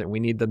companies, and we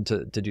need them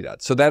to do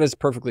that. So that is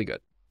perfectly good.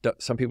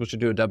 Some people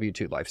should do a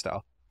W-2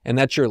 lifestyle, and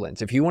that's your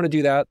lens. If you want to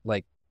do that,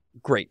 like,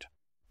 great,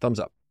 thumbs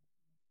up.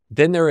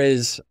 Then there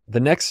is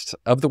the next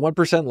of the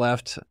 1%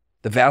 left.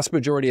 The vast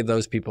majority of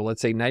those people,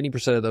 let's say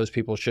 90% of those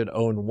people, should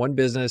own one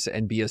business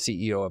and be a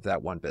CEO of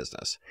that one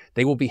business.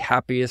 They will be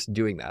happiest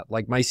doing that.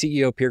 Like, my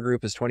CEO peer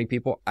group is 20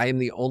 people. I am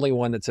the only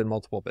one that's in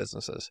multiple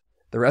businesses.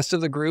 The rest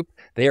of the group,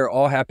 they are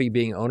all happy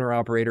being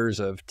owner-operators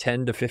of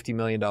 $10 to $50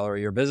 million a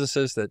year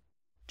businesses that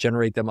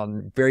generate them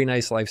a very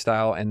nice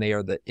lifestyle, and they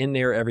are in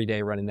there every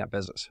day running that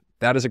business.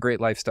 That is a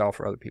great lifestyle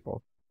for other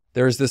people.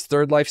 There's this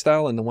third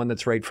lifestyle, and the one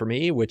that's right for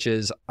me, which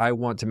is I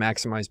want to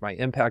maximize my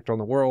impact on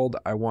the world.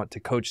 I want to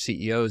coach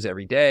CEOs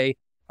every day.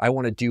 I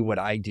want to do what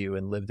I do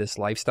and live this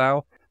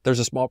lifestyle. There's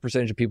a small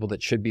percentage of people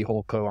that should be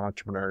Holdco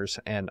entrepreneurs,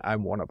 and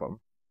I'm one of them.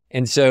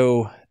 And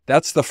so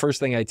that's the first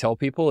thing I tell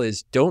people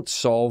is, don't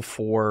solve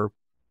for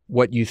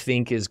what you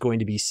think is going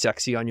to be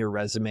sexy on your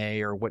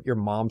resume, or what your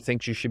mom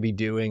thinks you should be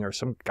doing, or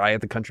some guy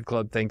at the country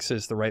club thinks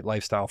is the right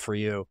lifestyle for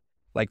you.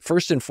 Like,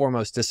 first and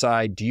foremost,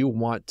 decide, do you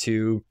want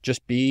to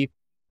just be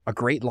a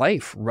great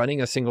life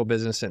running a single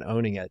business and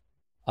owning it?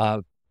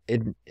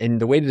 And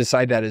the way to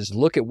decide that is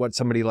look at what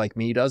somebody like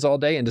me does all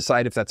day and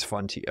decide if that's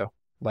fun to you.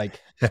 Like,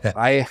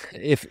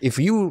 if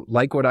you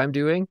like what I'm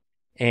doing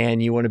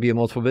and you want to be in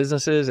multiple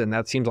businesses and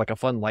that seems like a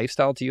fun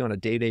lifestyle to you on a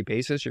day-to-day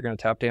basis, you're going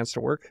to tap dance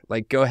to work,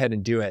 like, go ahead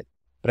and do it.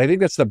 But I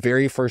think that's the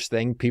very first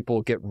thing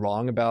people get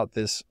wrong about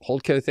this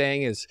Holdco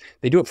thing, is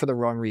they do it for the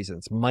wrong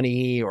reasons.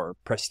 Money or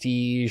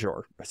prestige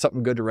or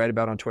something good to write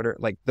about on Twitter.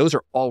 Like, those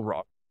are all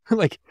wrong.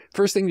 Like,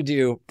 first thing to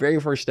do, very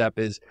first step,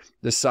 is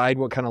decide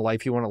what kind of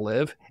life you want to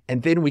live.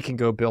 And then we can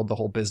go build the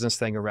whole business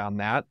thing around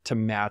that to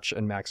match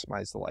and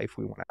maximize the life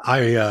we want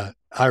to.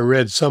 I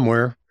read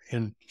somewhere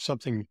in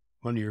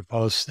one of your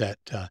posts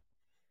that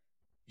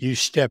you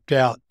stepped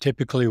out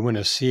typically when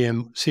a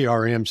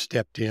CRM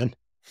stepped in.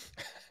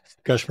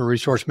 Customer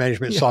resource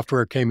management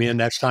software came in.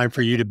 That's time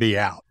for you to be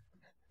out.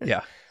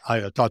 Yeah.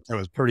 I thought that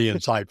was pretty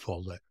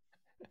insightful.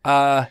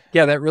 Yeah,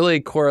 that really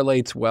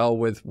correlates well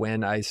with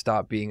when I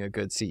stopped being a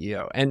good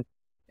CEO.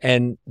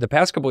 And the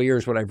past couple of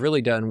years, what I've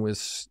really done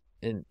was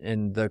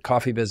in the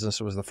coffee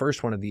business was the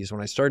first one of these.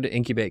 When I started to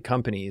incubate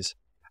companies,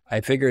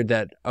 I figured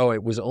that,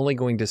 it was only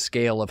going to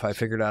scale if I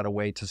figured out a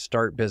way to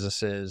start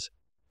businesses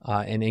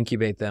and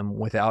incubate them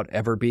without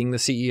ever being the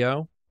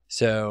CEO.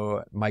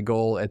 So my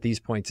goal at these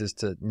points is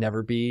to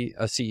never be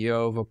a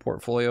CEO of a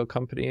portfolio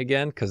company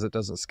again, because it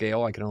doesn't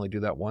scale. I can only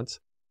do that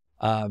once.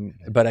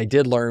 But I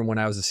did learn when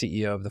I was the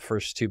CEO of the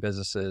first two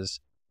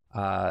businesses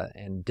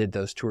and did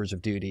those tours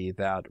of duty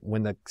that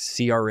when the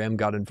CRM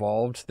got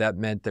involved, that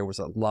meant there was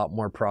a lot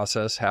more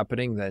process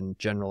happening than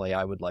generally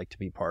I would like to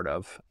be part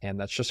of. And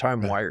that's just how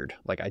I'm wired.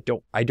 Like I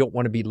don't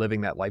want to be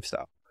living that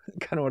lifestyle.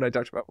 Kind of what I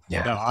talked about before.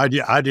 Yeah.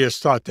 No, I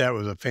just thought that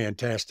was a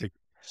fantastic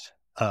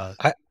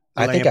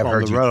I think I've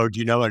heard the road,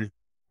 and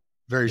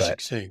very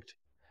succinct.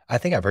 I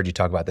think I've heard you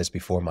talk about this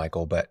before,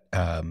 Michael, but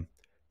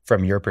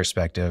from your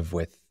perspective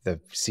with the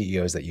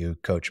CEOs that you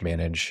coach,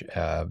 manage,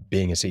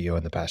 being a CEO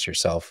in the past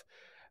yourself,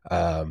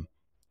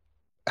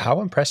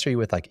 how impressed are you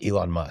with like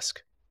Elon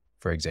Musk,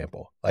 for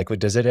example? Like,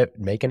 does it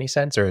make any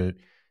sense, or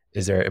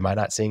am I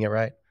not seeing it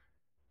right?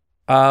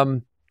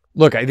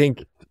 Look, I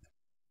think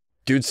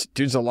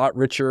dude's a lot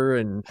richer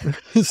and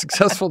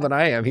successful than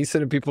I am. He's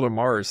sending people to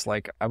Mars.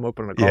 Like I'm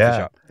opening a coffee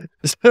shop.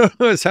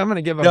 So I'm going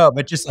to give him. No,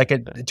 but just like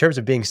in terms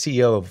of being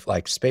CEO of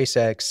like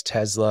SpaceX,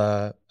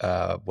 Tesla,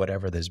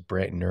 whatever this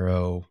brand,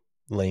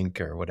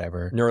 Neuralink or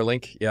whatever.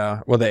 Neuralink.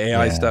 Yeah. Well, the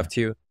AI stuff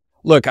too.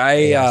 Look,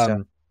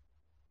 I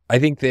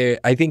think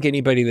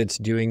anybody that's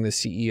doing the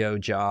CEO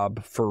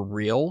job for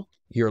real,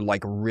 you're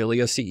like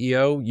really a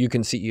CEO, you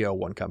can CEO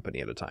one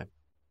company at a time.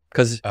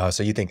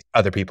 So you think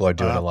other people are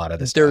doing a lot of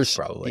this stuff,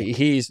 probably.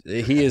 He is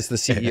the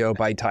CEO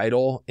by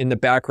title. In the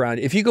background,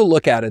 if you go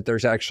look at it,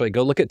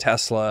 go look at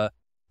Tesla,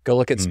 go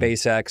look at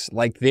SpaceX.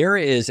 Like there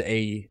is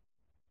a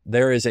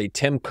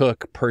Tim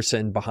Cook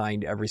person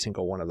behind every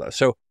single one of those.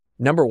 So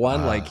number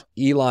one, like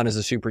Elon is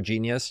a super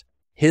genius.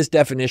 His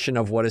definition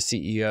of what a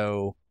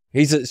CEO,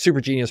 he's a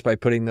super genius by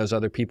putting those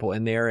other people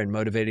in there and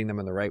motivating them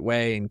in the right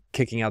way and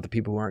kicking out the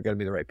people who aren't going to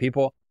be the right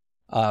people.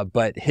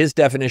 But his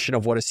definition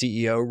of what a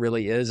CEO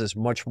really is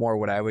much more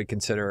what I would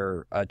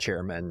consider a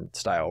chairman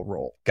style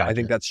role. Gotcha. I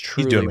think that's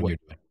truly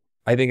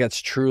I think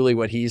that's truly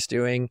what he's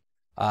doing.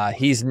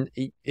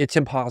 It's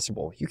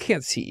impossible. You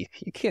can't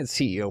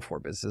CEO 4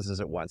 businesses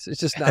at once. It's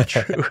just not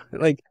true.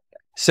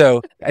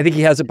 So I think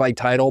he has it by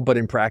title, but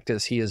in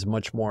practice, he is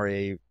much more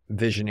a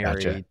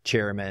visionary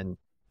chairman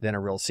than a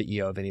real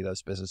CEO of any of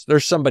those businesses.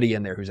 There's somebody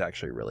in there who's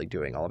actually really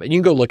doing all of it. And you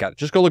can go look at it.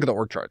 Just go look at the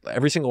org chart.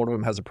 Every single one of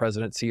them has a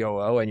president,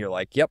 COO, and you're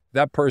like, yep,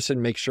 that person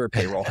makes sure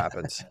payroll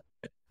happens.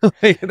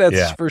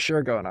 That's for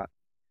sure going on.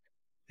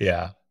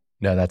 Yeah.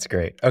 No, that's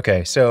great.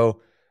 Okay.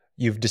 So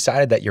you've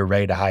decided that you're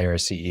ready to hire a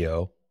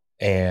CEO,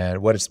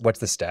 and what's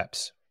the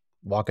steps?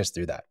 Walk us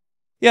through that.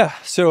 Yeah.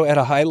 So at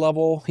a high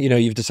level,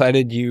 you've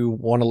decided you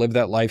want to live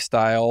that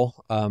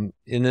lifestyle. And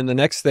then the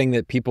next thing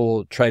that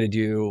people try to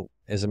do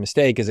as a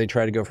mistake is they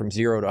try to go from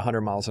 0 to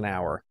 100 miles an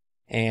hour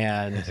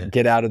and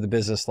get out of the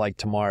business like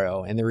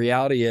tomorrow. And the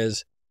reality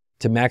is,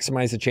 to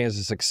maximize the chance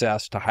of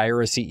success, to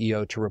hire a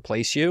CEO to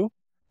replace you,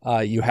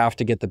 you have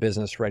to get the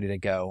business ready to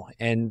go.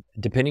 And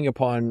depending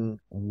upon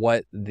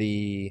what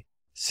the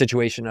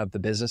situation of the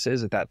business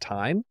is at that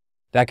time,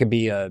 that could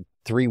be a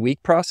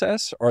 3-week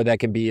process, or that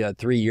can be a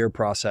 3-year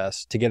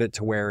process to get it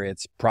to where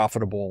it's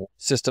profitable.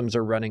 Systems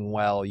are running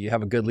well. You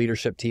have a good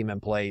leadership team in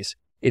place.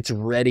 It's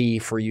ready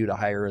for you to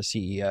hire a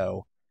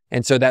CEO.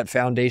 And so that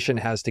foundation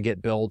has to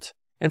get built.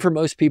 And for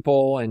most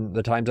people, and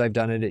the times I've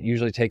done it, it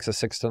usually takes a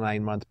 6 to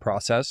 9 month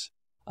process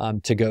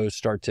to go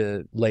start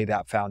to lay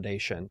that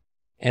foundation.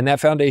 And that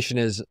foundation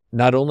is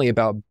not only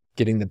about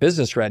getting the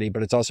business ready,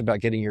 but it's also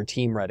about getting your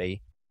team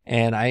ready.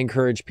 And I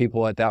encourage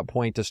people at that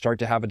point to start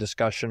to have a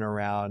discussion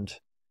around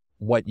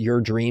what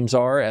your dreams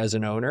are as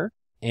an owner,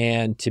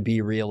 and to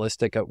be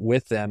realistic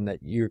with them that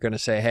you're going to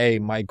say, hey,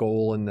 my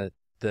goal in the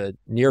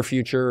near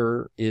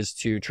future is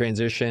to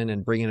transition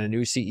and bring in a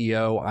new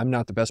CEO. I'm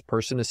not the best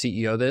person to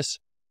CEO this,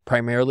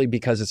 primarily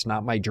because it's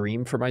not my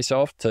dream for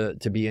myself to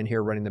be in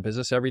here running the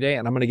business every day.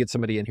 And I'm going to get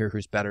somebody in here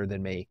who's better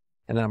than me.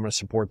 And then I'm going to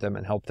support them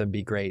and help them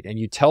be great. And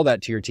you tell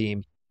that to your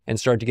team and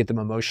start to get them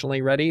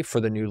emotionally ready for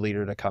the new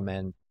leader to come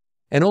in.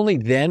 And only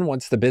then,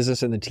 once the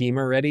business and the team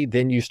are ready,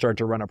 then you start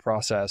to run a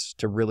process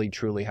to really,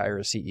 truly hire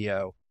a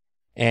CEO.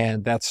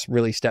 And that's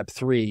really step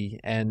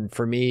 3. And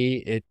for me,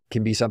 it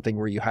can be something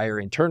where you hire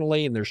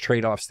internally and there's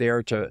trade-offs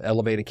there to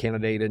elevate a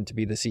candidate and to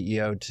be the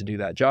CEO to do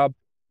that job.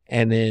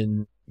 And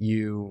then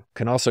you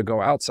can also go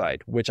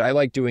outside, which I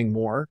like doing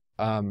more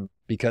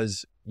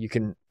because you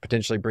can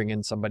potentially bring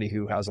in somebody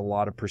who has a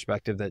lot of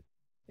perspective that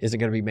isn't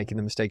going to be making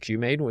the mistakes you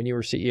made when you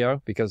were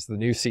CEO, because the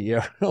new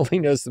CEO only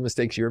knows the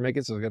mistakes you were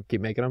making, so they're going to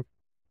keep making them.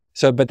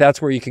 So, but that's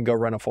where you can go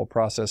run a full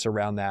process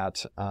around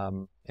that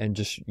and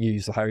just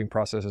use the hiring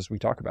process as we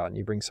talk about, and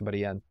you bring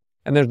somebody in.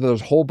 And there's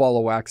those whole ball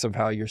of wax of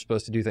how you're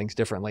supposed to do things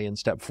differently in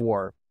step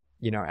 4,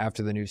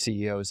 after the new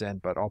CEO is in.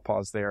 But I'll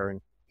pause there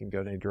and you can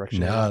go in any direction.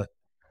 No,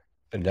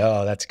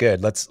 that's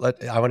good.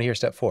 I want to hear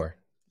step 4.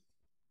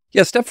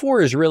 Yeah, step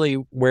 4 is really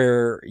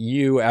where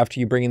you, after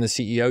you bring in the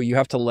CEO, you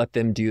have to let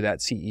them do that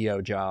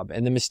CEO job.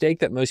 And the mistake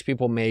that most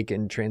people make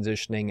in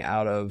transitioning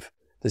out of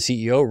the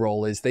CEO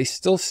role is they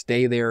still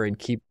stay there and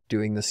keep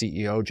doing the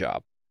CEO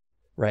job,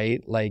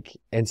 right? Like,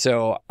 and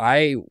so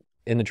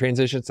in the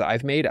transitions that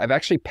I've made, I've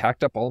actually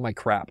packed up all my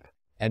crap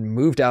and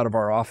moved out of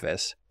our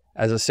office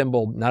as a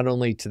symbol, not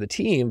only to the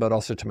team, but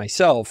also to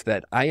myself,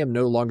 that I am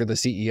no longer the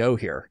CEO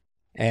here.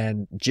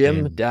 And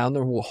Jim down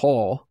the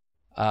hall,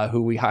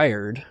 who we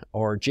hired,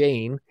 or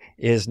Jane,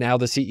 is now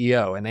the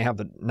CEO. And they have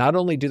not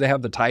only do they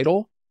have the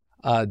title,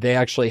 they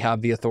actually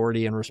have the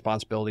authority and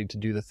responsibility to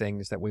do the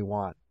things that we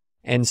want.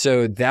 And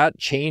so that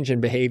change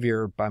in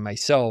behavior by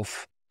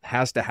myself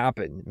has to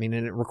happen. I mean,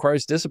 and it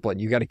requires discipline.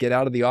 You got to get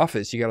out of the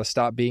office. You got to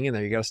stop being in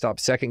there. You got to stop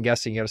second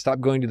guessing. You got to stop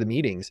going to the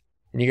meetings,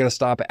 and you got to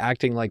stop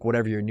acting like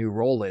whatever your new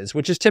role is,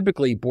 which is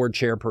typically board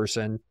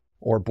chairperson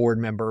or board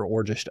member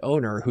or just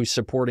owner who's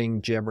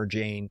supporting Jim or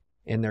Jane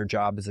in their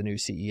job as a new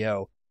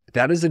CEO.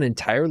 That is an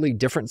entirely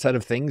different set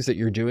of things that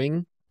you're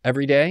doing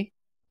every day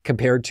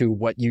compared to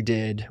what you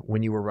did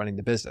when you were running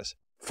the business.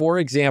 For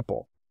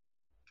example,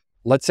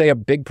 let's say a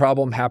big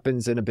problem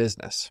happens in a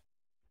business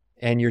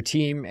and your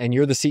team, and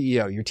you're the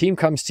CEO, your team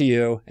comes to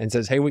you and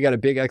says, hey, we got a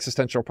big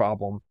existential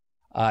problem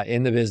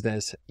in the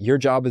business. Your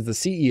job as the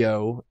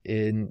CEO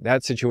in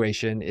that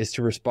situation is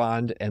to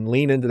respond and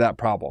lean into that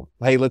problem.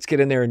 Hey, let's get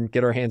in there and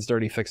get our hands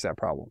dirty, fix that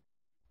problem.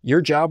 Your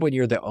job when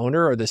you're the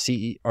owner or the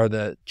CEO or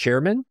the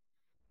chairman,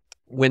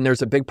 when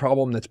there's a big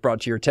problem that's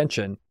brought to your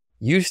attention,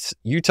 you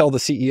tell the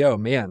CEO,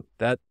 man,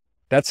 that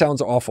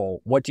sounds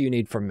awful. What do you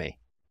need from me?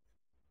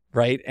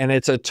 Right? And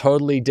it's a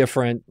totally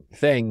different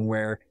thing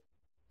where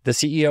the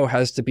CEO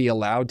has to be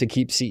allowed to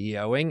keep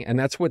CEOing. And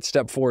that's what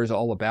step 4 is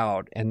all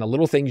about. And the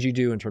little things you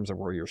do in terms of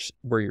where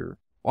you're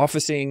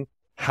officing,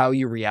 how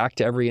you react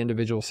to every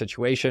individual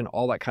situation,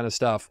 all that kind of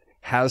stuff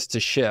has to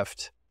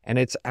shift. And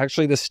it's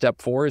actually the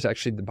step 4 is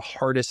actually the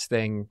hardest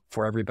thing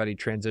for everybody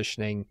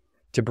transitioning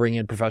to bring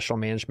in professional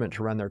management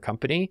to run their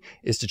company,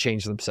 is to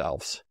change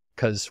themselves.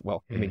 Because,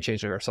 well, I mean,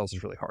 changing ourselves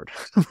is really hard.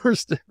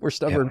 We're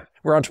stubborn. Yeah.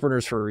 We're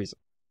entrepreneurs for a reason.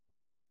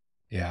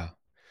 Yeah.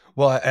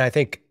 Well, and I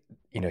think,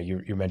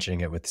 you're mentioning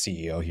it with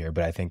CEO here,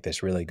 but I think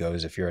this really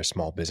goes, if you're a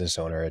small business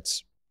owner,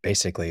 it's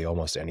basically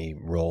almost any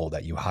role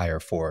that you hire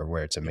for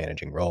where it's a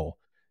managing role.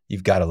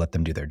 You've got to let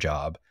them do their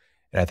job.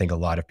 And I think a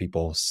lot of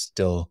people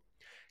still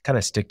kind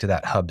of stick to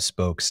that hub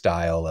spoke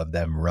style of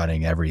them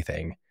running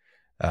everything.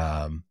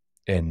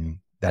 And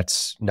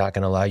that's not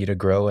going to allow you to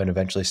grow and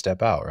eventually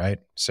step out, right?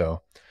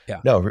 So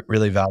no,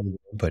 really valuable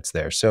inputs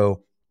there.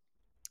 So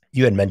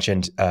you had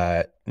mentioned,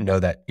 know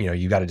that,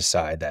 you got to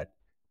decide that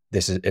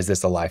is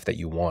this the life that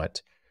you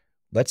want?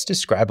 Let's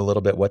describe a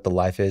little bit what the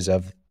life is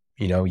of,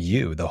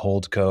 you, the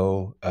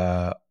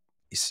Holdco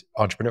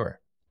entrepreneur.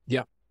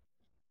 Yeah.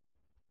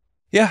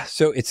 Yeah.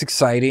 So it's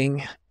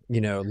exciting,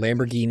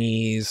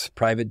 Lamborghinis,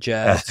 private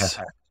jets.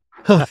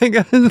 Oh my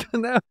God.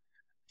 No.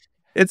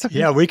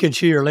 We can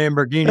see your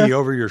Lamborghini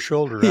over your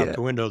shoulder out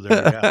the window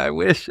there. Yeah. I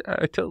wish.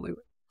 I totally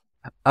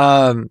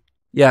would.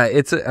 Yeah,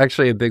 it's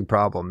actually a big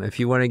problem. If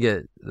you want to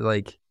get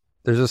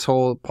there's this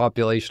whole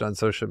population on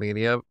social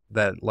media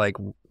that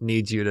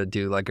needs you to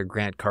do a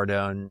Grant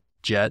Cardone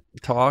jet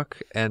talk.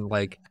 And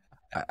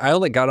I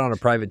only got on a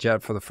private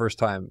jet for the first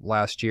time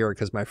last year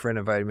because my friend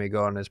invited me to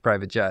go on his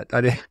private jet. I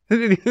didn't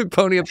even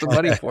pony up the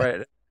money for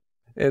it.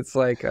 It's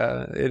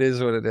it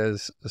is what it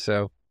is.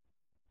 So,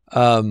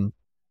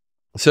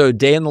 so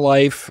day in the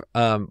life,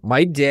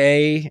 my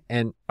day,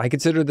 and I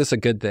consider this a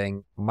good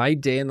thing. My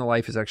day in the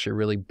life is actually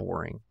really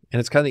boring. And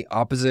it's kind of the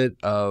opposite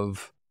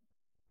of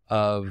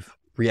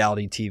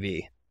reality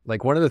TV.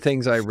 One of the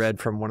things I read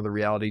from one of the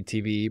reality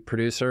TV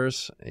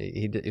producers,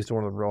 he's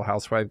one of the Real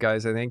Housewife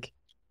guys, I think.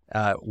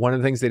 One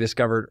of the things they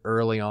discovered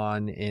early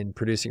on in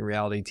producing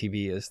reality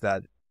TV is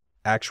that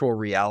actual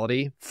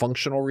reality,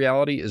 functional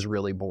reality, is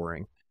really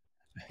boring.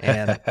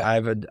 And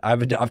I've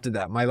adopted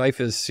that. My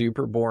life is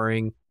super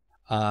boring.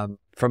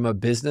 From a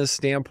business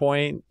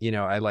standpoint,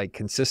 I like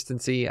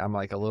consistency. I'm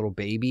like a little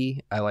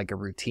baby. I like a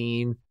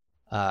routine.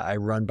 I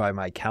run by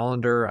my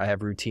calendar. I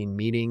have routine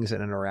meetings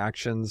and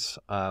interactions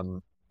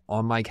on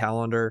my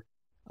calendar.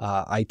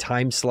 I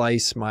time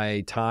slice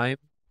my time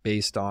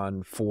based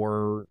on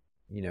four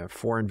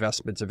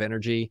investments of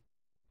energy.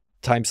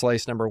 Time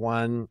slice number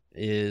 1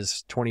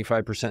 is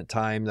 25%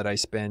 time that I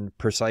spend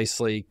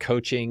precisely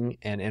coaching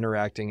and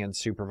interacting and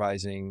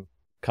supervising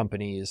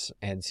companies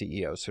and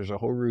CEOs. There's a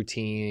whole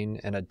routine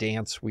and a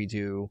dance we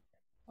do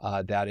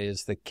that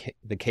is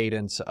the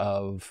cadence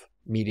of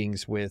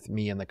meetings with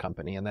me and the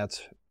company, and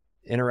that's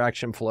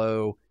interaction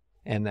flow,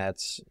 and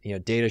that's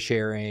data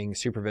sharing,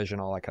 supervision,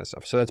 all that kind of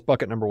stuff. So that's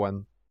bucket number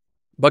 1.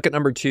 Bucket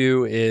number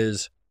 2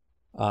 is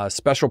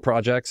special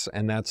projects,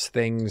 and that's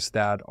things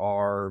that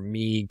are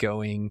me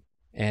going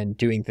and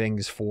doing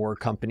things for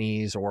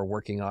companies or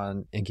working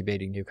on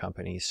incubating new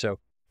companies. So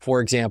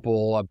for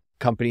example, a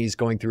company's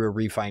going through a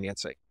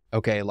refinancing.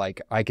 Okay,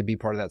 I could be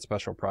part of that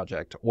special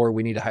project, or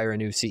we need to hire a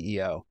new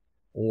CEO.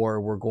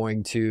 or we're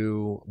going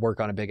to work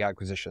on a big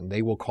acquisition.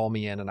 They will call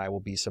me in and I will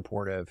be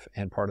supportive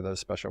and part of those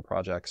special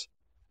projects,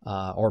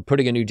 or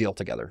putting a new deal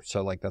together.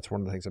 So like, that's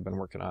one of the things I've been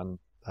working on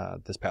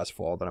this past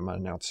fall that I'm going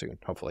to announce soon,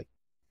 hopefully.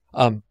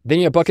 Then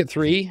you have bucket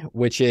 3,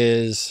 which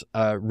is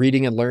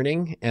reading and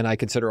learning. And I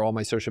consider all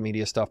my social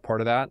media stuff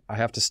part of that. I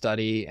have to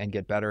study and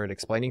get better at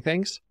explaining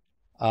things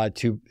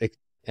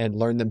and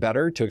learn them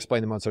better to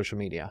explain them on social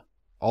media.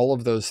 All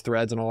of those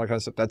threads and all that kind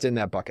of stuff, that's in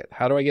that bucket.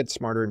 How do I get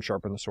smarter and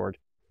sharpen the sword?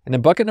 And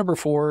then bucket number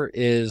 4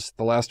 is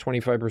the last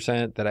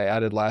 25% that I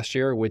added last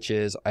year, which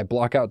is I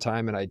block out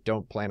time and I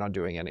don't plan on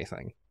doing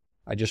anything.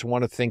 I just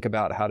want to think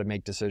about how to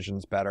make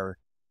decisions better.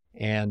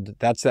 And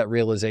that's that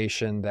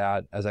realization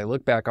that as I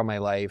look back on my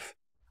life,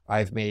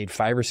 I've made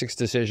 5 or 6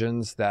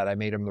 decisions that I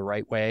made them the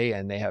right way,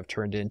 and they have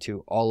turned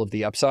into all of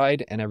the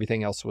upside, and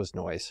everything else was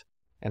noise.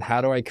 And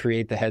how do I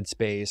create the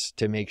headspace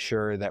to make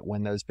sure that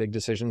when those big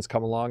decisions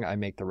come along, I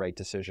make the right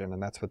decision?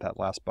 And that's what that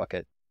last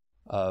bucket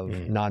of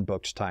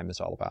non-booked time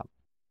is all about.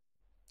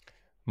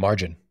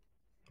 Margin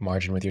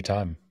with your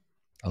time.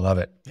 I love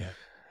it.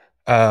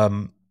 Yeah.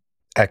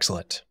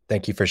 Excellent.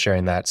 Thank you for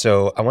sharing that.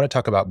 So I want to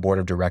talk about board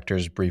of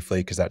directors briefly,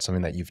 because that's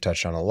something that you've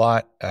touched on a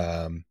lot.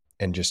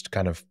 And just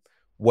kind of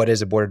what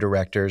is a board of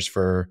directors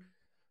for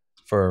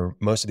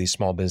most of these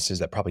small businesses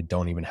that probably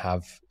don't even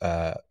have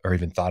or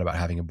even thought about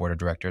having a board of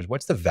directors.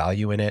 What's the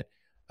value in it?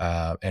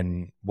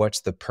 And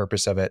what's the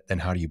purpose of it?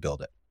 And how do you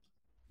build it?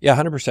 Yeah,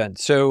 100%.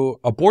 So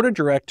a board of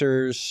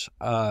directors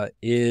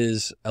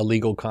is a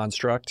legal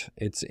construct.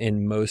 It's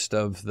in most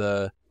of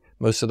the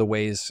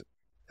ways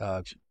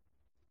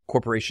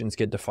corporations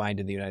get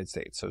defined in the United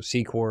States. So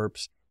C corps,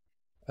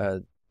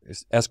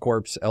 S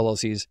corps,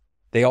 LLCs,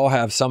 they all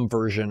have some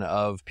version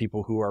of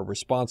people who are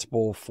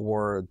responsible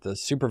for the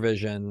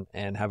supervision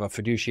and have a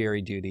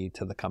fiduciary duty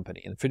to the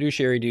company. And the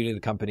fiduciary duty to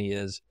the company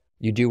is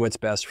you do what's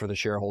best for the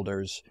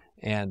shareholders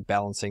and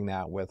balancing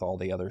that with all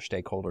the other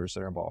stakeholders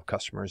that are involved,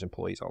 customers,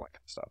 employees, all that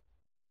kind of stuff.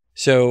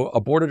 So a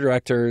board of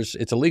directors,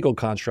 it's a legal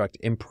construct.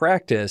 In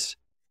practice,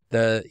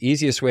 the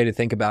easiest way to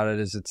think about it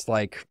is it's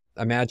like,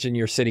 imagine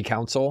your city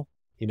council.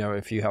 You know,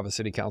 if you have a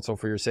city council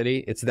for your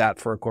city, it's that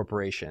for a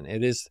corporation.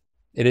 It is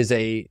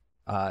a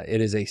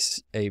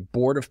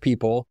board of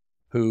people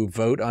who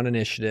vote on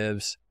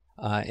initiatives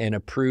and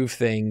approve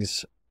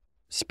things,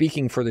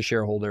 speaking for the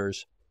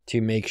shareholders to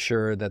make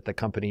sure that the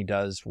company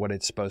does what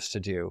it's supposed to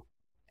do.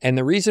 And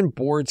the reason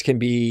boards can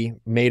be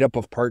made up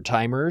of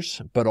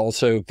part-timers, but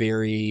also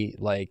very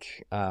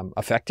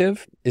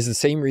effective, is the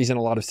same reason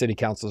a lot of city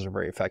councils are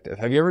very effective.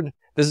 Have you ever?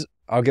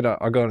 I'll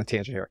go on a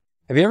tangent here.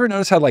 Have you ever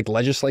noticed how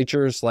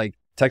legislatures, like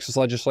Texas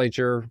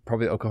legislature,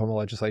 probably Oklahoma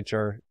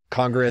legislature,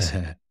 Congress,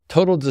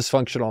 total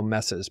dysfunctional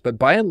messes, but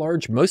by and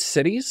large, most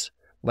cities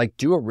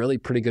do a really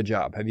pretty good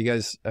job. Have you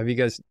guys?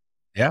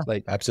 Yeah,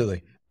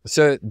 absolutely.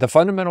 So the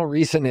fundamental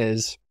reason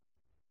is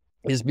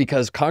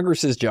because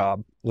Congress's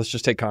job, let's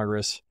just take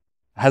Congress,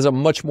 has a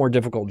much more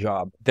difficult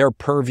job. Their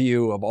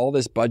purview of all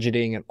this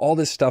budgeting and all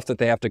this stuff that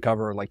they have to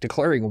cover, like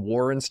declaring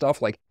war and stuff,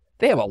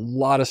 they have a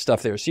lot of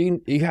stuff there. So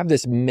you have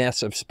this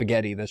mess of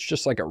spaghetti that's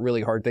just a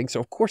really hard thing. So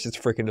of course it's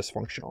freaking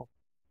dysfunctional.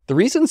 The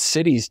reason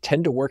cities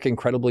tend to work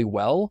incredibly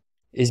well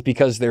is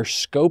because their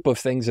scope of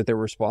things that they're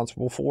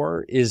responsible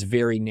for is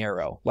very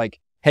narrow.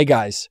 Hey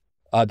guys,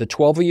 the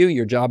 12 of you,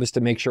 your job is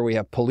to make sure we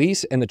have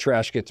police and the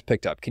trash gets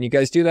picked up. Can you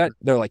guys do that?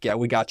 They're like, yeah,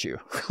 we got you.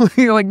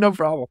 You're like, no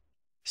problem.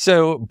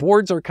 So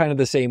boards are kind of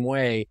the same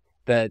way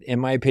that, in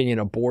my opinion,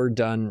 a board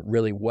done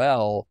really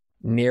well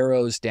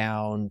narrows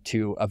down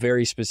to a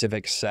very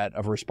specific set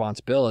of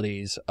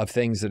responsibilities of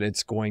things that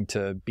it's going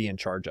to be in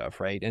charge of,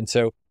 right? And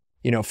so,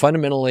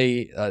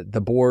 fundamentally,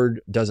 the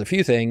board does a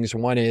few things.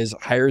 One is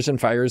hires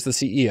and fires the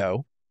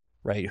CEO,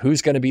 right?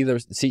 Who's going to be the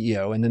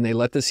CEO? And then they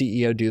let the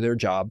CEO do their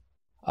job.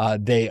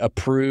 They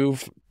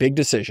approve big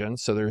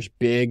decisions. So there's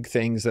big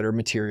things that are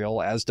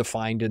material as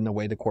defined in the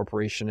way the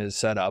corporation is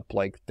set up.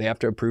 They have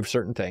to approve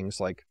certain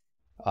things like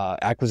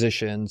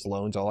acquisitions,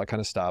 loans, all that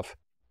kind of stuff.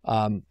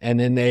 And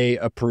then they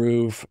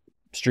approve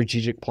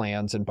strategic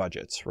plans and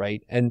budgets,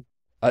 right? And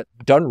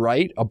done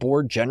right, a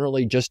board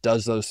generally just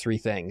does those 3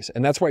 things.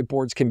 And that's why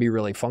boards can be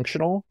really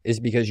functional, is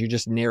because you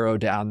just narrow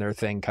down their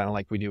thing, kind of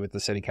like we do with the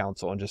city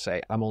council, and just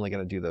say, I'm only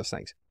going to do those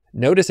things.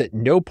 Notice at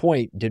no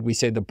point did we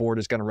say the board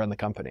is going to run the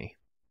company.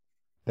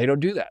 They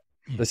don't do that.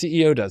 The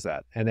CEO does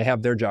that, and they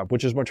have their job,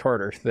 which is much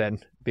harder than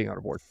being on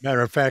a board.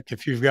 Matter of fact,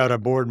 if you've got a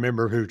board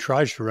member who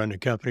tries to run the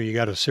company, you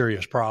got a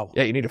serious problem.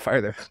 Yeah, you need to fire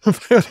them.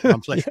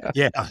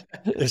 Yeah,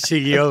 the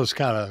CEO is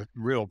kind of a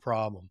real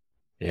problem.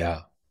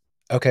 Yeah.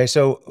 Okay.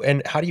 So,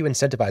 and how do you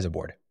incentivize a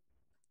board?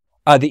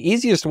 The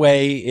easiest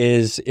way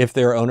is if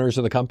they're owners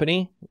of the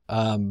company.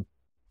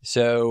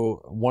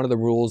 So one of the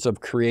rules of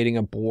creating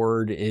a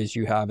board is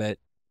you have it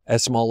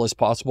as small as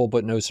possible,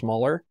 but no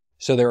smaller.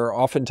 So there are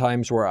often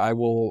times where I'm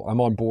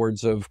on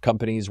boards of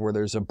companies where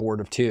there's a board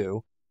of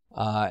 2,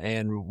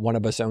 and one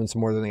of us owns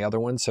more than the other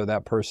one. So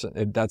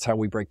that's how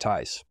we break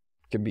ties.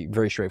 It can be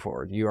very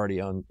straightforward. You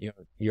already own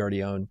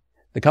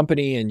the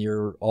company, and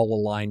you're all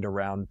aligned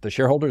around the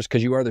shareholders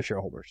because you are the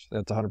shareholders.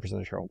 That's 100%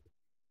 the shareholder.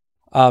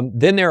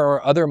 Then there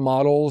are other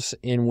models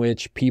in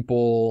which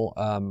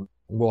people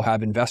will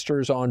have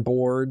investors on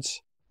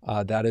boards.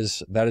 That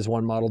is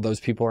one model. Those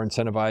people are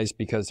incentivized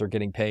because they're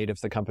getting paid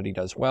if the company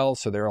does well,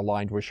 so they're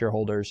aligned with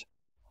shareholders.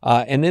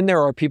 And then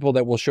there are people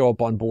that will show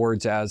up on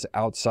boards as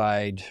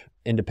outside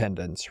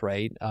independents,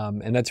 right?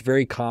 And that's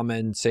very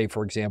common. Say,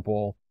 for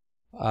example,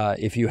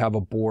 if you have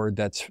a board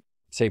that's,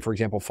 say, for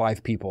example,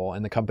 5 people,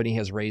 and the company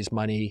has raised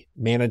money,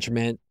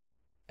 management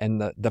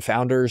and the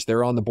founders,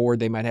 they're on the board.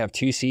 They might have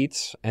 2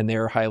 seats, and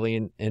they're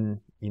highly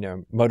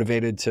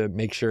motivated to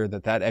make sure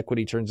that that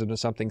equity turns into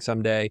something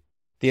someday.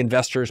 The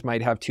investors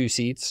might have 2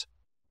 seats,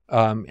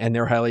 and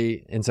they're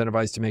highly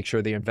incentivized to make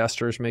sure the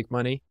investors make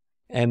money.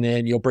 And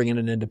then you'll bring in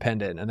an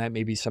independent, and that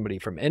may be somebody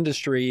from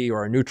industry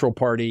or a neutral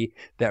party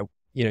that,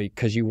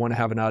 because you want to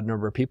have an odd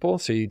number of people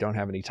so you don't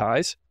have any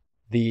ties.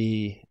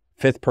 The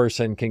 5th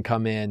person can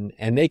come in,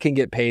 and they can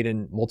get paid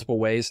in multiple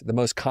ways. The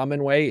most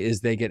common way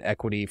is they get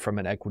equity from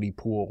an equity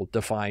pool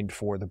defined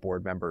for the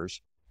board members,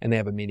 and they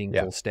have a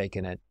meaningful stake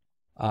in it.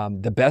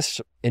 The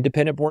best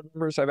independent board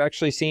members I've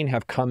actually seen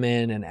have come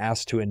in and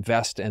asked to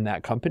invest in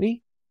that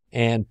company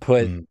and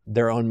put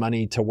their own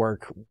money to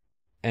work.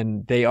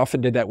 And they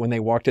often did that when they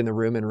walked in the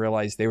room and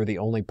realized they were the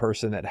only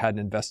person that hadn't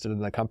invested in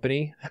the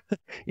company,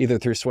 either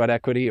through sweat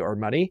equity or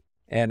money,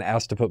 and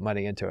asked to put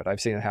money into it.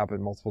 I've seen it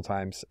happen multiple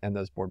times, and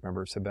those board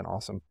members have been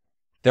awesome.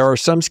 There are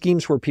some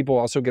schemes where people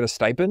also get a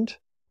stipend.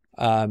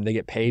 They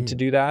get paid to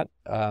do that.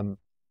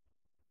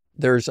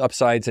 There's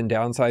upsides and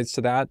downsides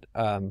to that.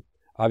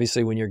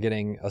 Obviously, when you're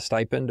getting a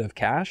stipend of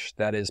cash,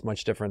 that is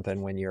much different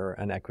than when you're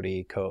an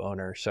equity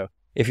co-owner. So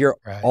if you're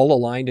all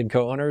aligned in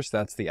co-owners,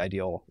 that's the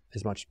ideal,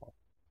 is much smaller.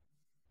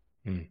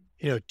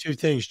 2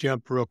 things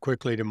jump real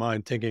quickly to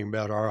mind thinking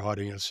about our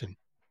audience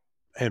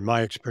and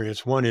my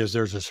experience. One is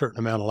there's a certain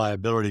amount of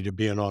liability to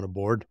being on a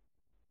board.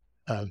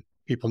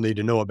 People need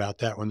to know about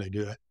that when they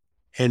do it.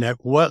 And at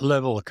what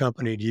level of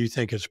company do you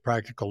think it's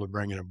practical to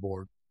bring in a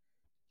board?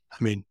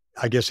 I mean,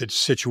 I guess it's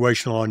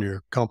situational on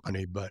your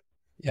company, but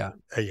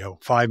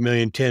 5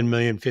 million, 10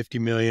 million, 50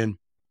 million,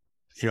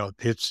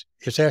 it's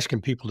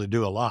asking people to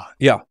do a lot.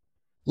 Yeah.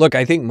 Look,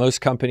 I think most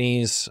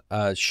companies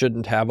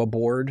shouldn't have a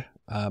board.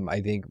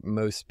 I think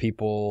most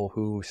people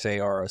who say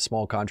are a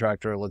small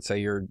contractor, let's say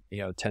you're,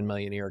 10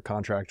 million a year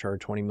contractor or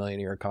 20 million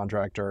a year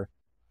contractor.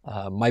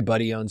 My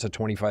buddy owns a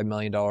 $25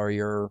 million a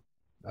year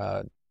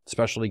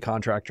specialty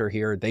contractor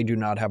here. They do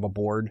not have a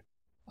board.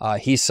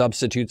 He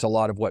substitutes a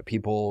lot of what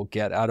people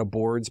get out of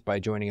boards by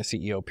joining a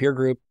CEO peer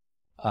group.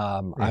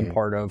 I'm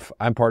part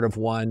of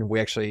one. We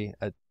actually,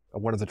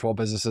 one of the 12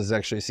 businesses is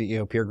actually a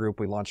CEO peer group.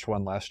 We launched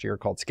one last year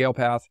called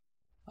ScalePath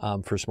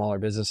for smaller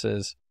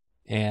businesses.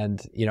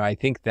 And, I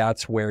think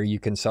that's where you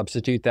can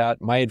substitute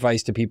that. My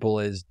advice to people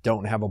is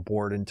don't have a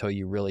board until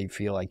you really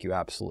feel like you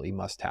absolutely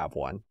must have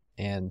one.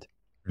 And,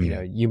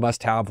 you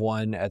must have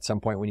one at some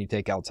point when you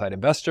take outside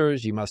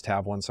investors. You must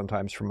have one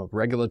sometimes from a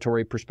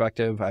regulatory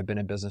perspective. I've been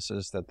in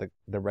businesses that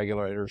the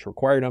regulators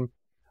required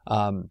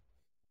them.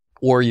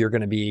 Or you're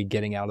going to be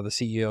getting out of the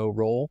CEO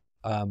role.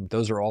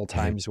 Those are all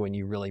times when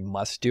you really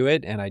must do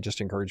it. And I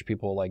just encourage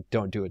people,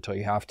 don't do it till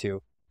you have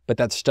to. But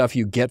that stuff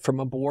you get from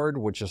a board,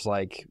 which is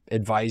like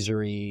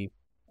advisory,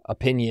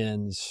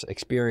 opinions,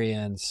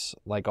 experience,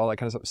 all that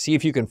kind of stuff. See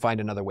if you can find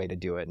another way to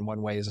do it. And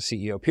one way is a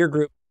CEO peer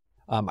group.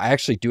 I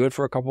actually do it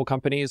for a couple of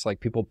companies.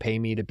 People pay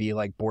me to be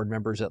board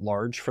members at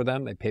large for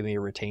them. They pay me a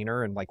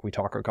retainer, and we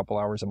talk a couple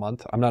hours a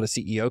month. I'm not a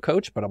CEO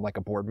coach, but I'm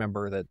a board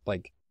member that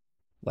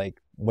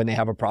when they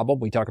have a problem,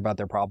 we talk about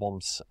their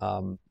problems.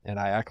 And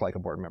I act like a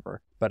board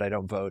member, but I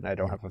don't vote and I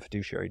don't have a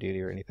fiduciary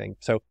duty or anything.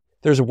 So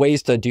there's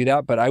ways to do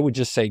that, but I would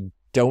just say,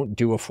 don't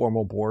do a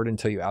formal board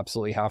until you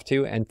absolutely have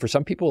to. And for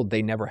some people,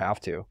 they never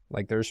have to.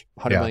 There's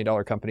 $100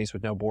 million companies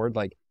with no board.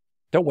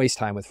 Don't waste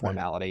time with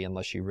formality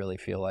unless you really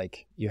feel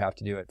like you have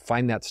to do it.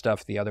 Find that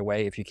stuff the other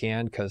way if you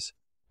can, because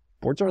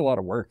boards are a lot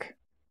of work.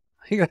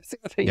 You don't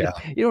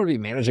want to be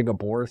managing a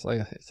board.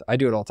 I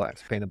do it all the time.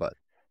 It's a pain in the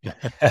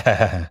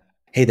butt.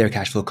 Hey there,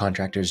 Cashflow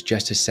Contractors.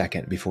 Just a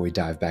second before we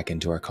dive back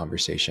into our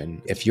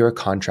conversation. If you're a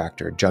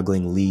contractor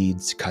juggling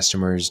leads,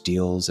 customers,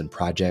 deals, and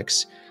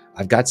projects,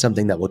 I've got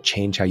something that will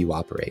change how you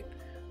operate.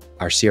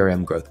 Our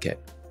CRM Growth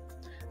Kit.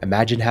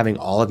 Imagine having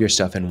all of your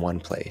stuff in one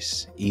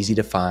place. Easy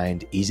to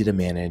find, easy to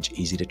manage,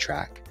 easy to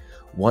track.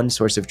 One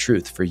source of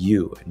truth for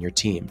you and your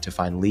team to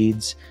find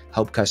leads,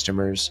 help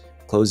customers,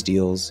 close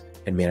deals,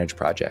 and manage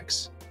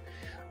projects.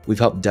 We've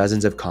helped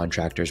dozens of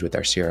contractors with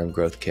our CRM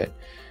Growth Kit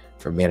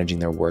for managing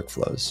their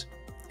workflows.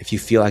 If you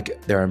feel like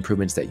there are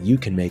improvements that you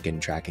can make in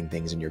tracking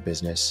things in your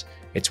business,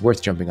 it's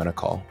worth jumping on a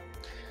call.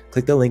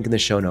 Click the link in the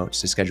show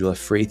notes to schedule a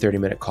free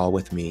 30-minute call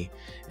with me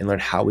and learn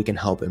how we can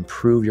help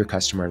improve your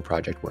customer and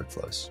project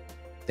workflows.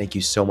 Thank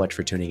you so much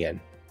for tuning in.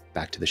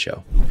 Back to the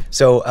show.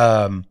 So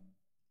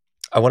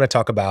I want to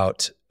talk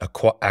about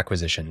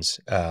acquisitions.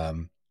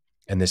 And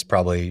this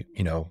probably,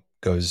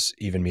 goes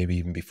maybe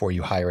even before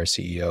you hire a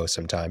CEO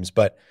sometimes,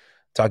 but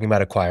talking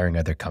about acquiring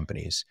other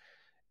companies.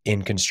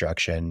 In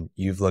construction,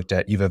 you've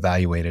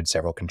evaluated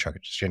several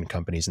construction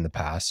companies in the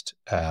past.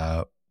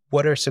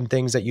 What are some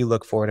things that you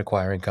look for in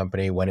acquiring a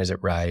company? When is it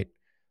right?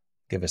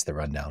 Give us the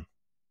rundown.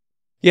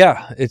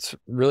 Yeah, it's a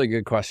really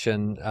good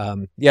question.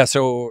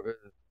 So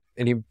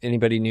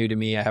anybody new to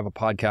me, I have a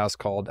podcast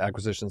called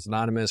Acquisitions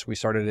Anonymous. We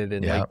started it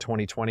in late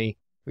 2020.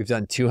 We've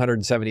done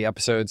 270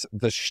 episodes.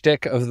 The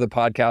shtick of the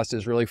podcast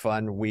is really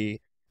fun.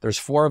 There's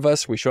 4 of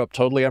us. We show up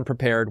totally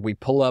unprepared. We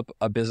pull up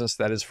a business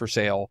that is for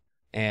sale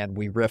and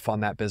we riff on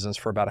that business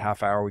for about a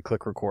half hour. We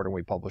click record and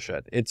we publish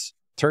it.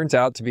 Turns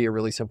out to be a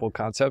really simple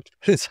concept.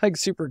 It's like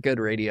super good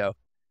radio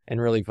and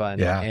really fun.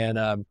 Yeah.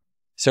 And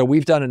so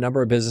we've done a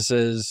number of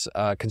businesses.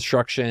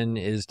 Construction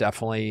is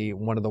definitely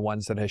one of the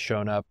ones that has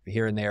shown up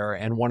here and there.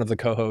 And one of the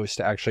co-hosts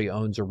actually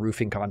owns a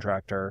roofing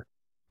contractor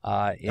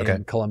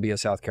in Columbia,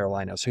 South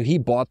Carolina. So he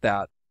bought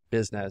that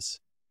business,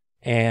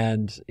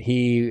 and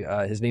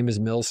his name is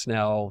Mill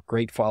Snell.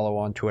 Great follow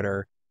on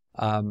Twitter.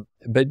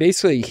 But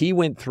basically, he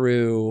went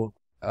through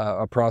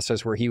a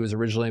process where he was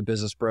originally a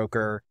business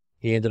broker.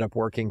 He ended up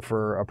working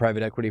for a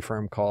private equity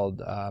firm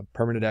called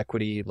Permanent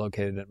Equity,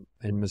 located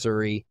in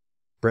Missouri.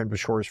 Brent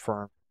Bashore's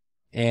firm.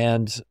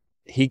 And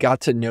he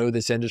got to know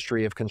this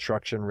industry of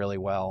construction really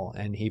well.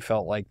 And he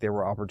felt like there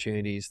were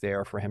opportunities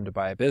there for him to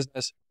buy a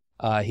business.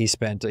 He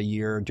spent a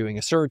year doing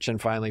a search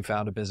and finally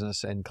found a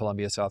business in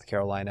Columbia, South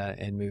Carolina,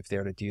 and moved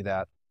there to do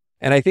that.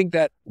 And I think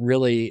that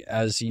really,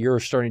 as you're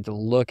starting to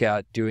look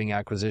at doing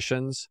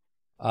acquisitions,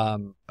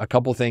 a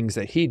couple things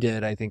that he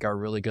did, I think, are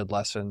really good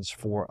lessons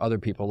for other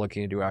people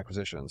looking to do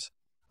acquisitions.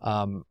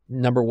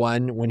 Number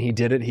one, when he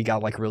did it, he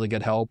got like really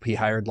good help. He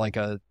hired like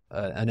an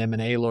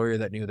M&A lawyer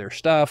that knew their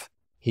stuff.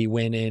 He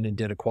went in and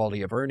did a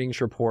quality of earnings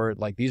report.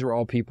 Like, these were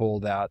all people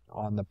that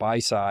on the buy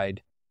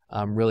side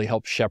really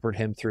helped shepherd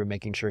him through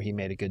making sure he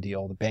made a good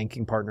deal. The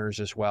banking partners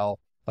as well.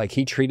 Like,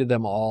 he treated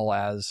them all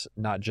as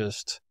not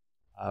just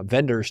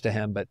vendors to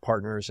him, but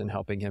partners in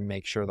helping him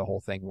make sure the whole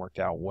thing worked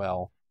out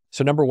well.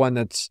 So number one,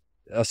 that's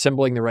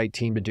assembling the right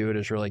team to do it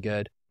is really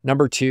good.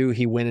 Number two,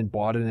 he went and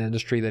bought an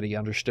industry that he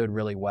understood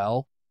really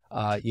well.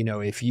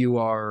 If you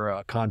are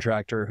a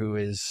contractor who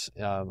is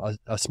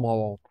a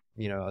small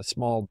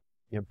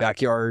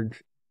backyard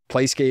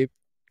playscape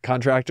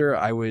contractor,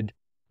 I would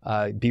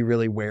be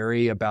really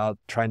wary about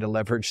trying to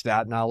leverage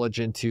that knowledge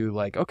into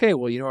like, okay,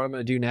 well, you know what I'm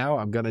going to do now?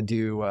 I'm going to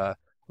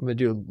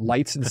do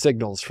lights and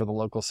signals for the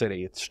local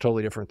city. It's a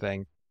totally different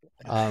thing.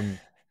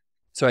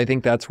 So I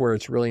think that's where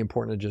it's really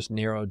important to just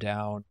narrow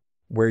down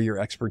where your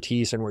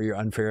expertise and where your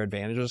unfair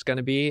advantage is going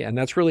to be. And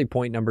that's really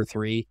point number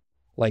 3.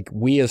 Like,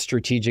 we as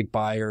strategic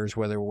buyers,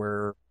 whether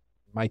we're, in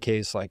my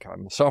case, like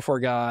I'm a software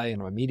guy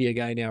and I'm a media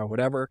guy now,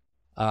 whatever,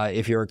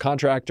 if you're a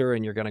contractor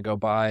and you're going to go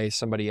buy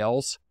somebody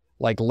else,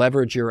 like,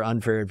 leverage your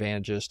unfair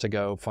advantages to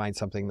go find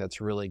something that's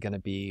really going to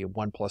be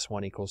 1 +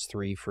 1 =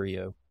 3 for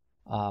you.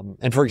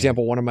 And for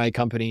example, one of my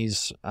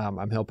companies,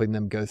 I'm helping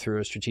them go through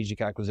a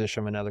strategic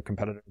acquisition of another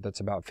competitor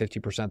that's about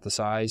 50% the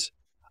size.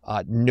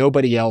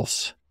 Nobody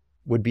else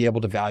would be able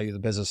to value the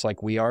business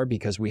like we are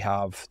because we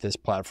have this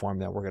platform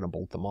that we're going to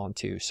bolt them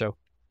onto. So,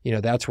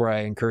 that's where I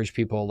encourage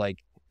people,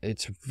 like,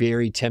 it's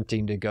very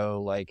tempting to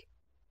go like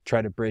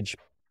try to bridge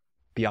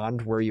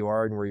beyond where you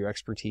are and where your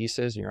expertise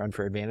is and your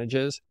unfair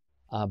advantages,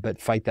 but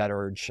fight that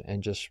urge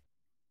and just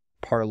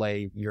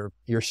parlay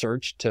your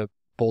search to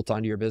bolt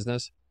onto your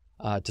business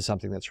to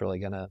something that's really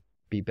going to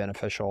be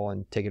beneficial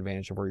and take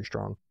advantage of where you're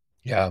strong.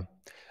 Yeah.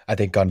 I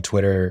think on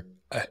Twitter,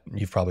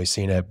 you've probably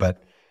seen it,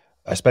 but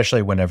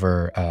especially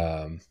whenever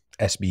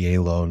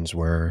SBA loans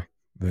were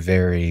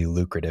very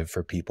lucrative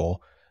for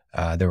people,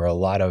 there were a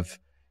lot of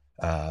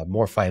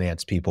more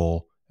finance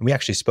people. And we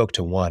actually spoke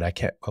to one.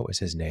 What was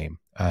his name?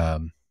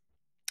 I'm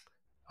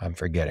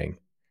forgetting.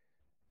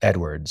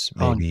 Edwards,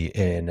 maybe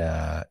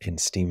in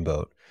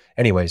Steamboat.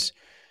 Anyways,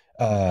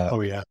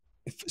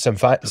 some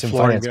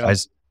finance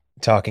guys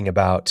talking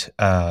about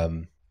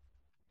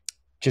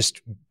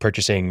just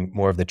purchasing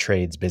more of the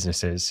trades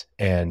businesses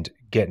and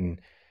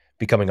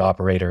becoming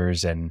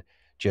operators and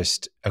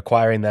just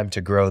acquiring them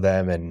to grow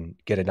them and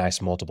get a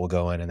nice multiple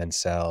going and then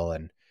sell.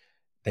 And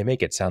they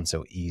make it sound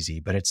so easy,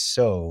 but it's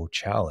so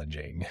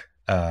challenging.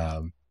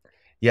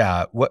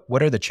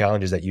 What are the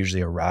challenges that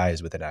usually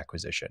arise with an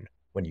acquisition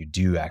when you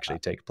do actually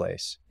take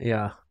place?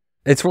 Yeah.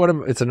 It's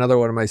another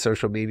one of my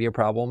social media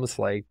problems.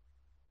 Like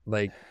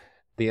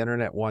the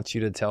internet wants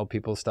you to tell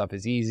people stuff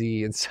is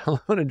easy and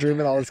sell on a dream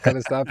and all this kind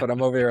of stuff. But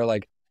I'm over here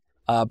like,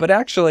 but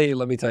actually,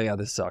 let me tell you how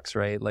this sucks,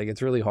 right? Like,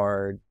 it's really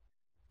hard.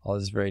 All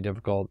this is very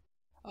difficult.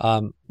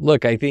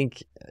 Look, I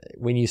think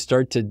when you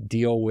start to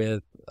deal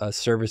with a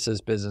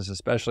services business,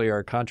 especially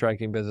our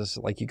contracting business,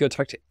 like, you go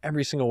talk to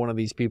every single one of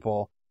these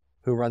people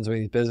who runs one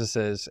of these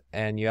businesses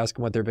and you ask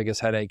them what their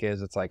biggest headache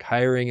is. It's like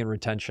hiring and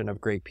retention of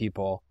great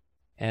people.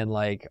 And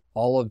like,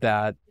 all of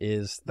that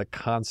is the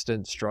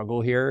constant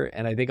struggle here.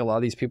 And I think a lot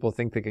of these people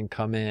think they can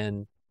come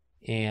in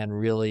and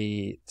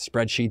really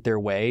spreadsheet their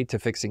way to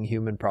fixing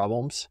human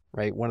problems,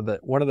 right? One of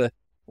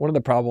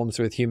the problems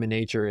with human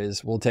nature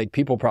is we'll take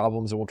people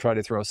problems and we'll try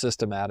to throw a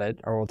system at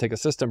it, or we'll take a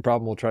system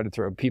problem, we'll try to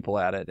throw people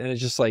at it. And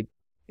it's just like,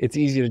 it's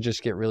easy to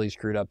just get really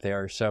screwed up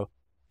there. So,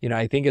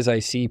 I think as I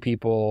see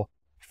people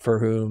for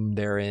whom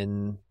they're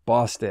in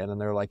Boston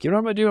and they're like, you know what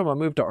I'm going to do? I'm going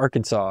to move to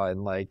Arkansas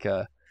and like,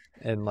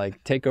 and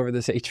like take over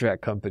this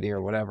HVAC company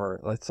or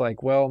whatever. It's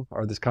like, well,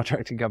 or this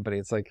contracting company.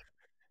 It's like,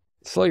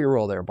 slow your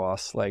roll there,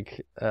 boss.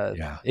 Like,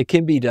 it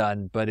can be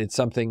done, but it's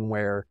something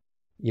where,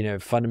 you know,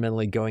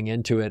 fundamentally going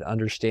into it,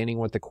 understanding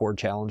what the core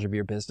challenge of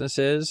your business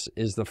is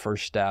the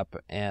first step.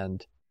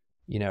 And,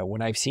 you know,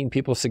 when I've seen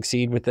people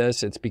succeed with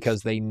this, it's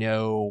because they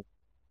know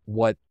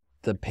what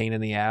the pain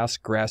in the ass,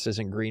 grass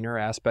isn't greener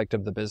aspect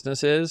of the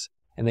business is,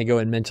 and they go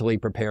in mentally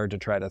prepared to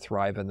try to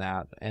thrive in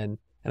that. And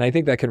I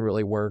think that can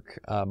really work.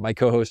 My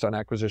co-host on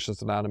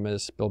Acquisitions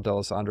Anonymous, Bill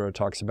D'Alessandro,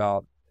 talks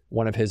about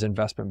one of his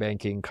investment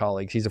banking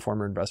colleagues. He's a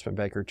former investment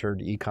banker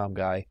turned e-com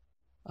guy.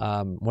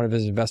 One of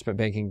his investment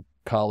banking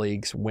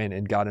colleagues went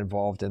and got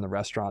involved in the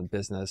restaurant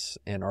business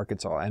in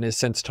Arkansas and has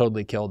since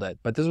totally killed it.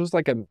 But this was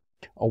like a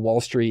Wall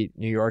Street,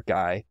 New York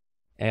guy.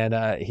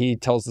 And he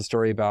tells the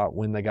story about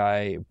when the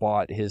guy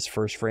bought his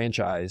first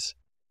franchise,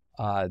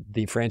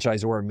 the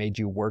franchisor made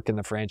you work in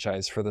the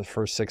franchise for the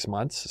first 6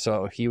 months.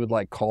 So he would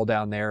like call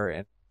down there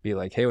and be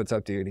like, "Hey, what's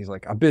up, dude?" He's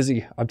like, "I'm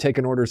busy. I'm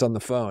taking orders on the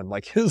phone."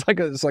 Like it's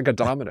like a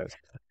Domino's.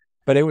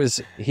 But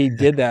he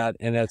did that,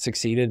 and that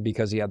succeeded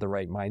because he had the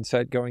right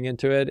mindset going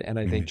into it. And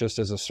I think just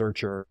as a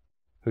searcher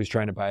who's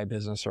trying to buy a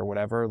business or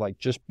whatever, like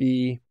just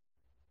be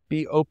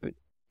open.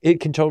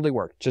 It can totally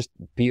work. Just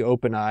be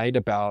open-eyed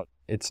about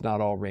it's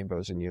not all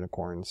rainbows and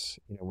unicorns,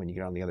 you know, when you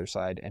get on the other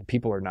side, and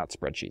people are not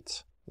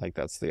spreadsheets. Like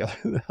that's the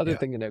other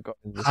thing, you know,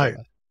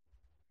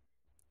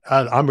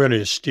 I'm going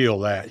to steal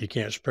that. You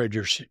can't spread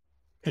your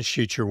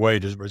sheet your way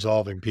to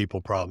resolving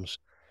people problems.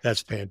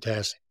 That's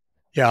fantastic.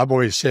 Yeah. I've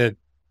always said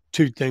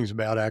two things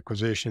about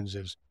acquisitions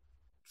is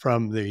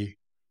from the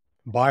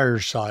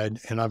buyer's side,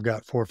 and I've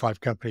got 4 or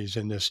 5 companies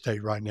in this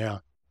state right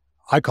now.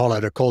 I call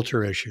it a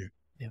culture issue.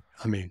 Yeah.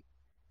 I mean,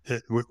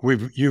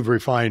 you've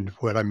refined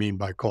what I mean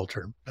by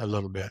culture a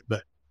little bit,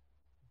 but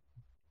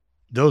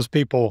those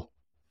people,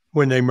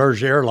 when they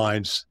merge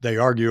airlines, they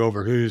argue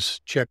over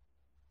whose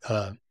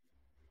checklist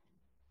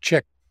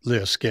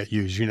get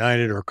used,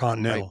 United or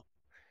Continental.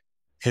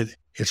 Right.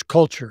 It's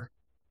culture.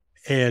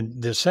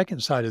 And the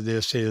second side of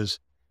this is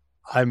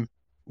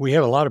we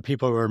have a lot of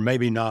people who are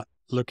maybe not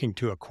looking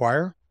to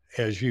acquire,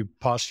 as you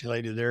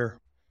postulated there,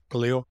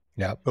 Khalil.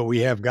 Yeah. But we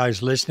have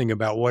guys listening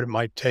about what it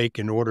might take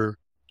in order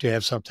to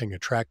have something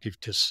attractive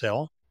to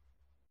sell.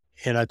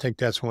 And I think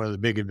that's one of the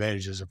big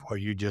advantages of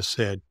what you just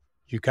said.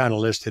 You kind of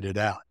listed it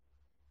out.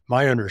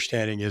 My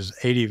understanding is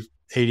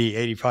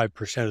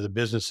 85% of the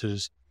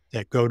businesses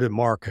that go to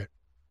market,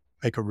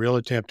 make a real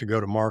attempt to go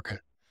to market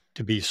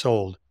to be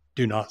sold,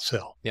 do not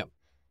sell. Yep.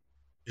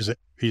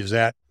 Is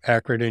that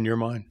accurate in your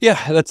mind?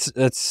 Yeah,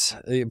 that's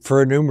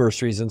for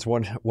numerous reasons.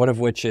 One of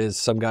which is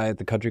some guy at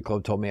the country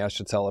club told me I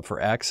should sell it for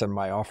X, and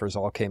my offers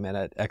all came in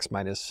at X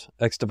minus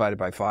X divided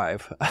by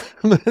 5.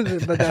 But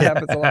that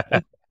happens a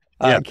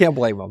lot. Can't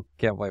blame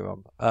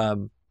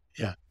them.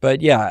 Yeah.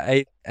 But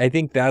yeah, I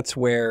think that's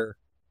where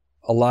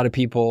a lot of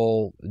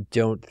people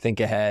don't think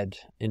ahead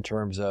in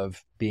terms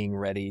of being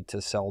ready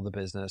to sell the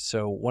business.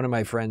 So one of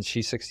my friends,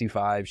 she's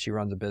 65, she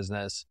runs a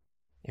business,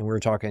 and we were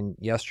talking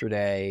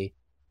yesterday.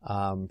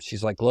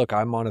 She's like, "Look,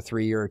 I'm on a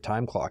 3-year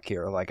time clock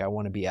here. Like I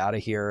want to be out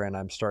of here, and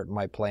I'm starting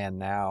my plan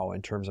now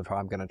in terms of how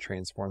I'm going to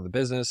transform the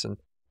business." And,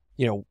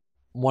 you know,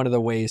 one of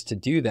the ways to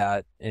do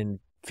that and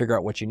figure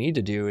out what you need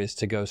to do is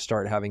to go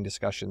start having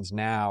discussions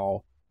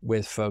now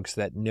with folks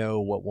that know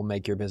what will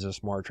make your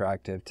business more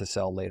attractive to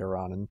sell later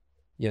on. And,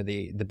 you know,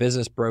 the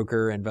business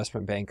broker,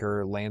 investment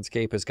banker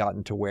landscape has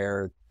gotten to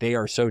where they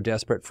are so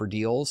desperate for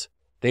deals,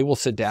 they will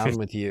sit down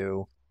with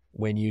you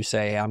when you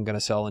say, "I'm going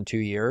to sell in 2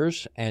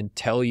 years," and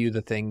tell you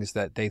the things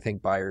that they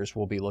think buyers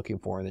will be looking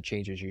for and the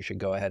changes you should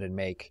go ahead and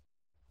make.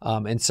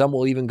 And some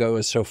will even go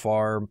as so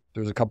far.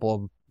 There's a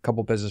couple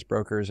business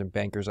brokers and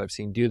bankers I've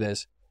seen do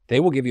this.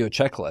 They will give you a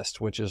checklist,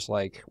 which is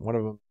like one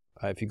of them.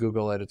 If you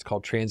Google it, it's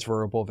called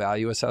transferable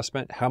value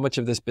assessment. How much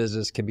of this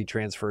business can be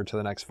transferred to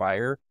the next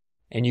buyer?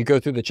 And you go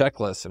through the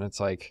checklist, and it's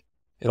like,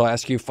 it'll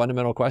ask you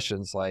fundamental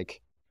questions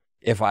like,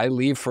 if I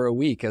leave for a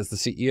week as the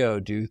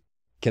CEO,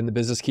 can the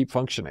business keep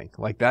functioning?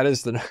 Like that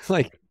is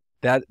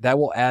that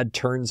will add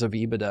turns of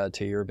EBITDA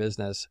to your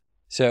business.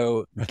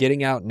 So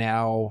getting out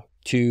now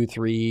 2,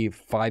 3,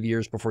 5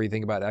 years before you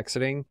think about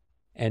exiting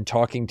and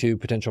talking to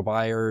potential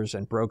buyers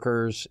and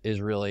brokers is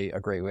really a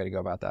great way to go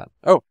about that.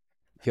 Oh,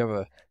 if you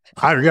have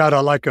I've got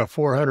a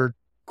 400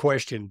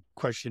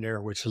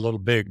 questionnaire, which is a little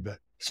big, but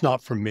it's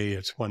not from me.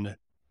 It's one that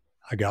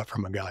I got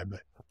from a guy,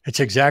 but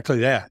it's exactly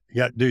that. You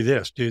got to do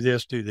this, do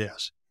this, do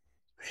this.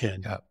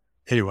 And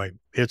anyway,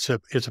 it's a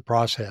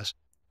process.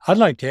 I'd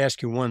like to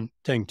ask you one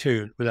thing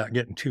too, without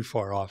getting too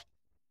far off.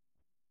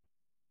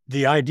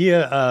 The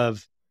idea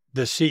of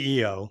the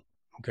CEO,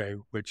 okay,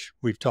 which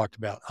we've talked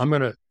about, I'm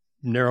going to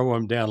narrow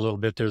them down a little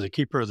bit. They're the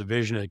keeper of the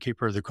vision and the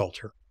keeper of the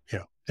culture. You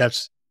know,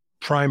 that's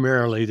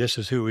primarily, this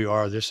is who we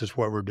are. This is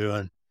what we're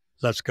doing.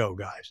 Let's go,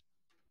 guys.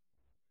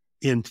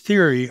 In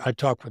theory, I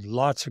talk with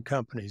lots of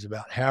companies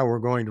about how we're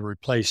going to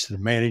replace the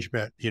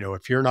management. You know,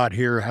 if you're not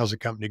here, how's the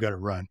company going to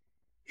run?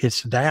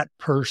 It's that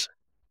person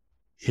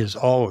is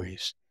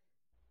always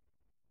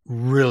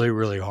really,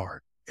 really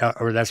hard,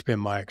 or that's been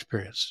my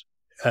experience.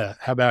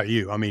 how about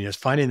you? I mean, it's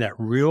finding that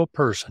real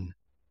person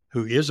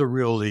who is a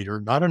real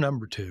leader, not a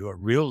number two, a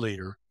real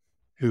leader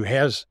who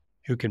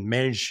can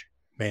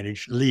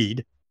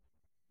lead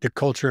the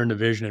culture and the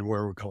vision and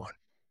where we're going.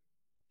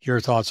 Your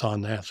thoughts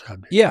on that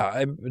subject?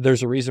 Yeah,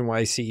 there's a reason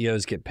why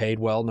CEOs get paid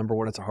well. Number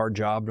one, it's a hard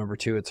job. Number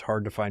two, it's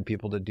hard to find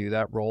people to do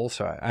that role.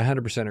 So I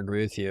 100%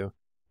 agree with you.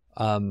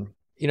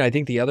 I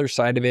think the other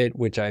side of it,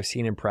 which I've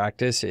seen in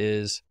practice,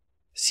 is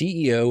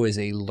CEO is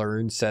a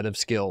learned set of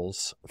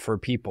skills for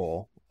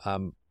people,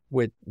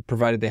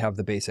 provided they have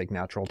the basic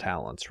natural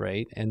talents,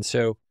 right? And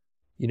so,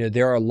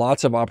 there are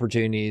lots of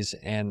opportunities,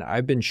 and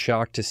I've been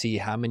shocked to see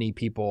how many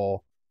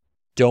people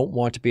don't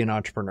want to be an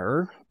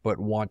entrepreneur, but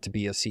want to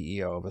be a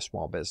CEO of a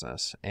small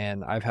business.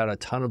 And I've had a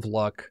ton of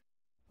luck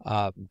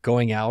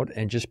going out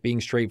and just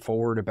being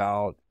straightforward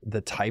about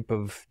the type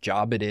of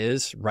job it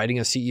is, writing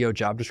a CEO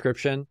job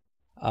description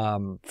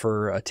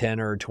for a 10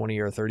 or 20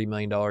 or $30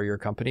 million a year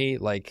company.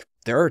 Like,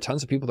 there are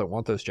tons of people that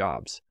want those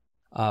jobs.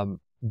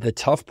 The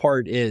tough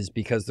part is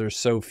because there's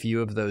so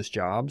few of those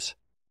jobs,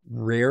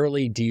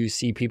 rarely do you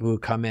see people who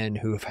come in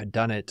who have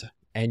done it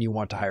and you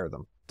want to hire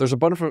them. There's a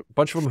bunch of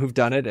them who've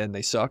done it and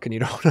they suck and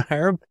you don't want to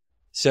hire them.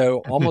 So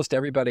almost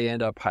everybody I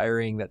end up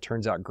hiring that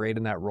turns out great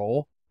in that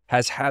role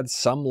has had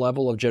some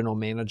level of general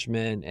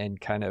management and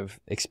kind of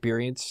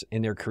experience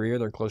in their career.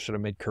 They're closer to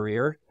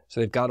mid-career. So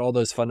they've got all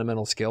those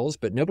fundamental skills,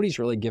 but nobody's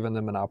really given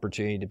them an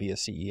opportunity to be a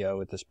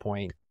CEO at this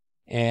point.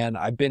 And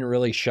I've been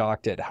really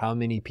shocked at how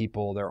many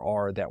people there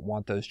are that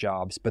want those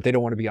jobs, but they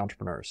don't want to be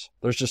entrepreneurs.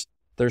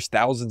 There's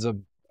thousands of,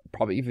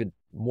 probably even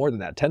more than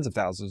that, tens of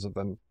thousands of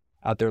them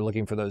out there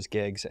looking for those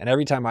gigs. And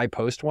every time I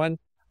post one,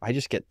 I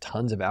just get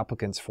tons of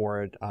applicants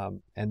for it.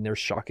 And they're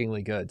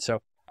shockingly good. So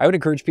I would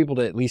encourage people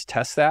to at least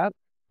test that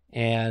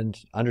and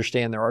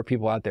understand there are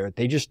people out there.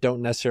 They just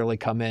don't necessarily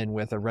come in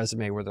with a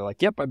resume where they're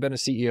like, yep, I've been a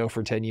CEO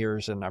for 10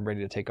 years and I'm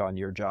ready to take on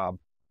your job.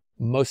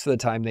 Most of the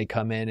time they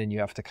come in and you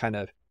have to kind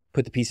of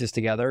put the pieces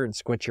together and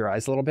squint your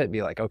eyes a little bit and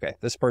be like, okay,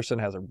 this person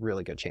has a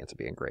really good chance of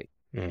being great.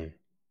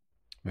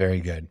 Very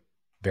good.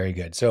 Very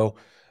good. So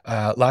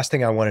last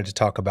thing I wanted to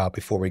talk about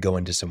before we go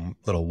into some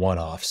little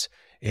one-offs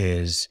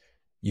is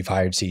you've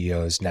hired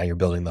CEOs, now you're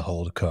building the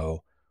Holdco.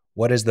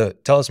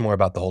 Tell us more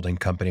about the holding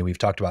company. We've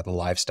talked about the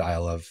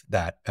lifestyle of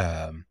that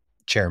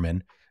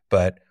chairman,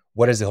 but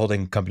what does the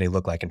holding company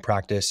look like in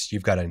practice?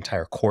 You've got an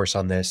entire course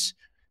on this.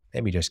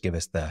 Maybe just give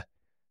us the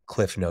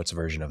Cliff Notes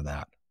version of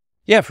that.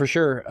 Yeah, for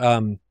sure.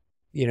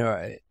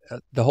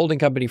 The holding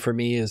company for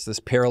me is this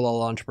parallel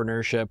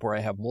entrepreneurship where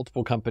I have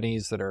multiple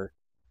companies that are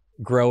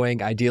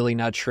growing, ideally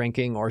not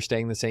shrinking or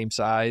staying the same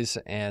size.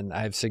 And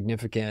I have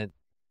significant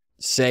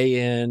say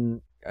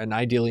in and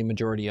ideally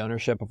majority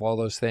ownership of all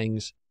those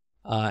things.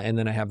 And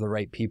then I have the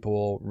right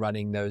people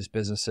running those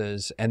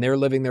businesses and they're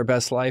living their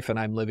best life and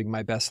I'm living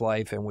my best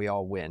life and we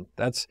all win.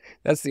 That's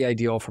the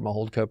ideal from a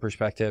Holdco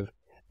perspective.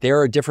 There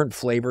are different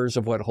flavors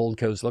of what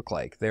Holdcos look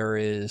like. There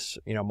is,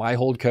 my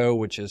Holdco,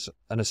 which is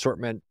an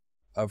assortment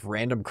of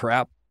random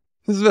crap.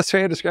 This is the best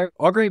way to describe it.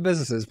 All great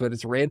businesses, but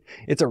it's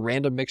a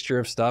random mixture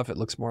of stuff. It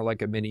looks more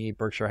like a mini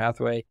Berkshire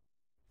Hathaway.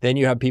 Then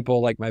you have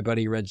people like my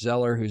buddy Reg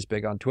Zeller, who's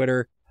big on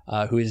Twitter,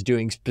 who is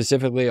doing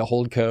specifically a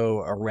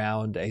Holdco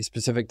around a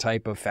specific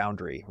type of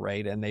foundry,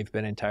 right? And they've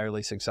been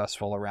entirely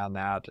successful around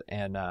that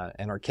and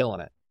are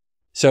killing it.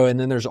 So, and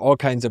then there's all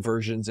kinds of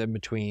versions in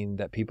between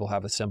that people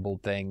have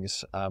assembled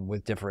things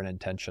with different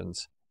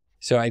intentions.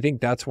 So I think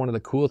that's one of the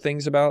cool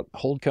things about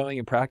Holdcoing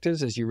in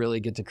practice is you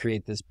really get to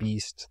create this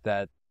beast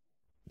that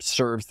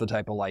serves the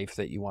type of life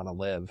that you want to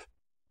live.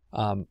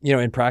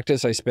 In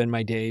practice, I spend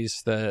my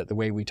days the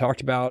way we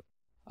talked about.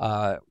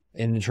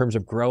 And in terms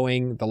of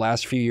growing, the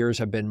last few years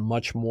have been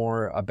much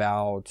more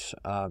about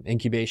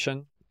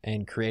incubation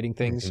and creating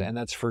things. Mm-hmm. And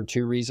that's for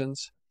two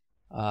reasons.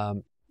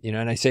 And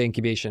I say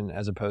incubation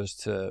as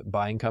opposed to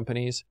buying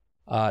companies.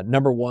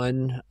 Number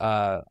one,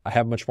 I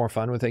have much more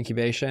fun with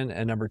incubation.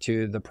 And number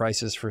two, the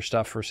prices for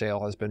stuff for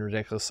sale has been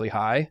ridiculously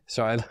high.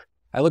 So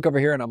I look over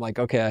here and I'm like,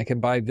 okay, I can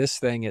buy this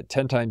thing at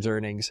 10 times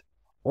earnings,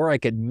 or I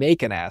could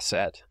make an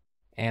asset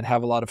and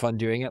have a lot of fun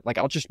doing it. Like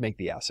I'll just make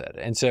the asset.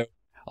 And so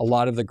a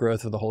lot of the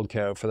growth of the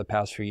Holdco for the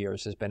past few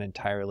years has been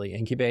entirely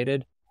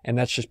incubated. And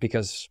that's just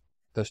because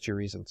those two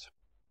reasons.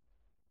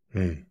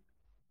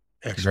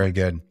 Very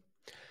good.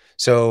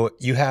 So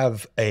you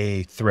have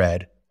a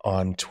thread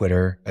on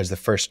Twitter as the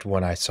first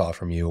one I saw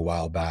from you a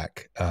while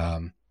back.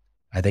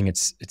 I think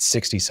it's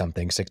 60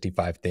 something,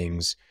 65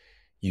 things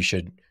you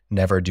should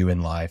never do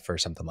in life or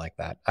something like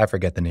that. I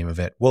forget the name of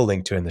it. We'll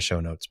link to it in the show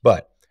notes,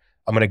 but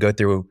I'm going to go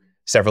through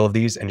several of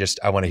these and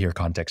I want to hear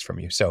context from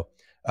you. So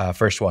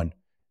first one,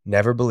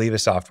 never believe a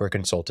software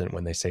consultant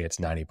when they say it's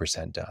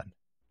 90% done.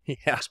 Yeah.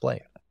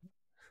 Explain.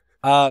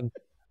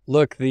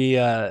 Look,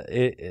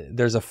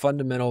 there's a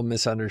fundamental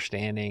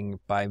misunderstanding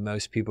by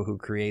most people who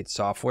create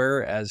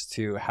software as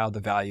to how the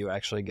value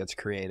actually gets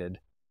created.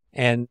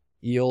 And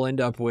you'll end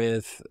up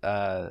with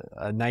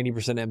a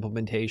 90%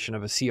 implementation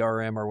of a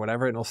CRM or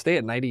whatever, and it'll stay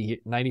at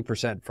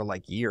 90% for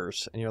like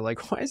years. And you're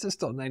like, why is it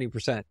still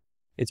 90%?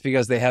 It's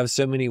because they have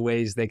so many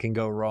ways they can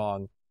go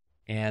wrong.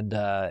 And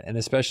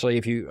especially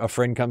if a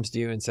friend comes to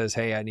you and says,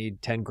 hey, I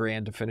need 10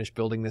 grand to finish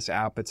building this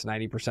app, it's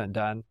 90%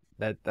 done.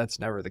 That's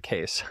never the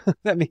case.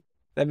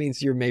 That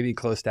means you're maybe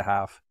close to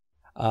half.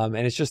 And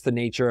it's just the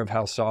nature of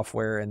how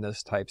software and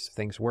those types of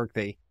things work.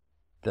 They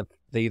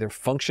either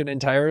function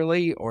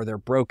entirely or they're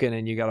broken,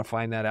 and you got to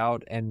find that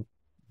out. And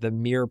the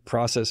mere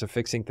process of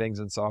fixing things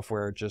in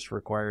software just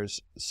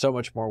requires so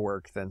much more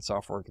work than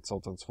software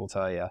consultants will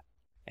tell you.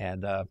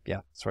 And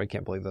that's why I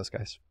can't believe those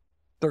guys.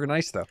 They're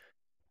nice though.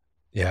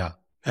 Yeah.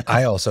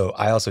 I also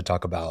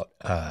talk about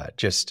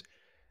just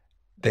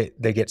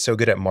they get so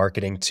good at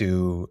marketing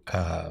to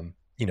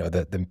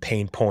the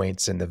pain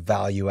points and the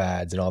value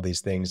adds and all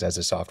these things as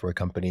a software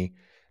company,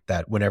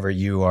 that whenever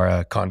you are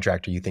a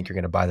contractor, you think you're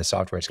going to buy the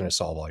software, it's going to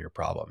solve all your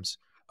problems.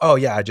 Oh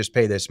yeah, I just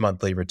pay this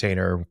monthly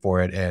retainer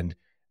for it and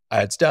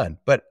it's done.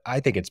 But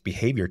I think it's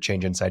behavior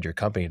change inside your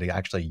company to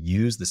actually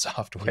use the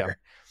software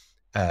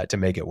to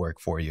make it work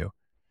for you.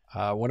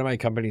 One of my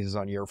companies is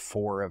on year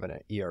 4 of an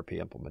ERP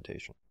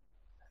implementation.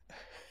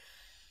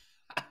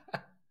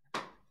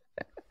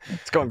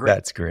 It's going great.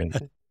 That's great.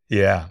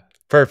 Yeah,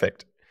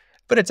 perfect.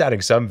 But it's adding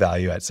some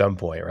value at some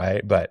point,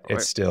 right? But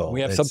it's still...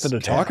 We have something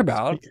to talk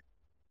about.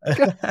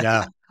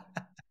 Yeah.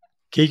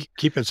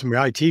 Keeping some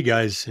IT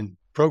guys and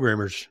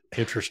programmers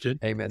interested.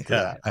 Amen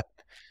to that.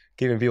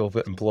 Keeping people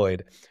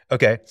employed.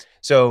 Okay.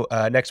 So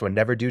next one,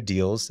 never do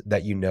deals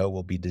that you know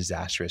will be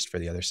disastrous for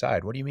the other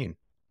side. What do you mean?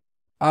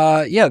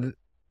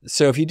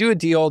 So if you do a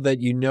deal that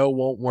you know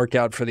won't work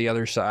out for the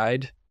other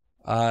side,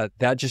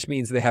 that just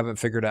means they haven't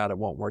figured out it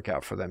won't work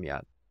out for them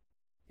yet.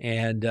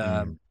 And,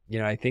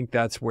 I think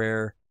that's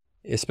where,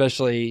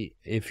 especially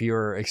if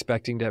you're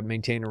expecting to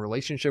maintain a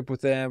relationship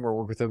with them or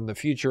work with them in the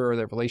future, or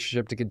that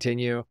relationship to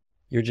continue,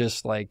 you're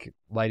just like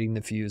lighting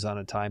the fuse on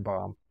a time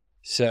bomb.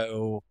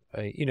 So,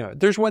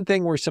 there's one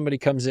thing where somebody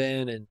comes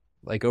in and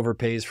like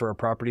overpays for a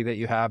property that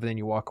you have and then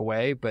you walk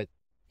away, but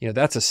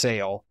that's a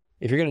sale.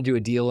 If you're going to do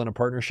a deal in a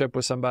partnership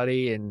with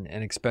somebody and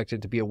expect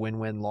it to be a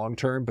win-win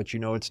long-term, but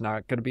it's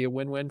not going to be a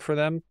win-win for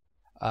them,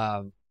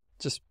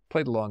 just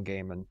play the long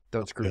game and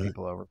don't screw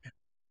people over.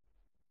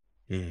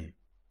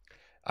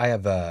 I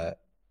have a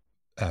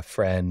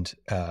friend,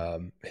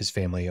 his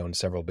family owns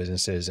several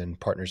businesses and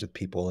partners with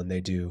people, and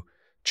they do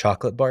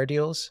chocolate bar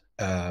deals.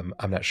 I'm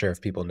not sure if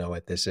people know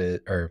what this is,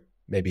 or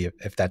maybe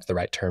if that's the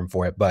right term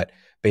for it, but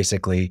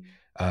basically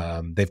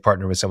they've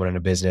partnered with someone in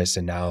a business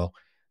and now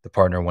the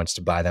partner wants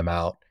to buy them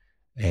out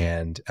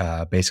and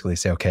basically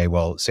say, okay,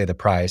 well, say the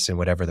price, and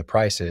whatever the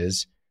price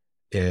is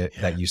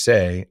that you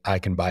say, I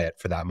can buy it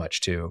for that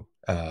much too.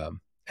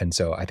 And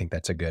so I think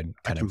that's a good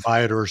kind of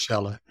buy it or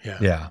sell it.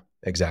 Yeah,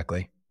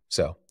 exactly.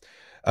 So,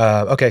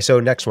 okay. So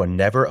next one,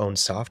 never own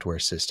software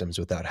systems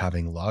without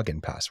having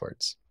login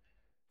passwords.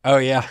 Oh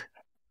yeah.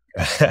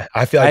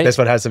 I feel like this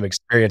one has some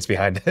experience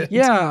behind it.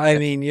 Yeah. I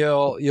mean,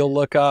 you'll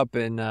look up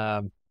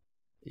and,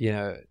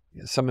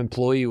 some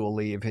employee will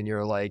leave and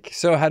you're like,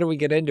 so how do we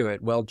get into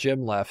it? Well,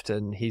 Jim left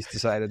and he's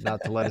decided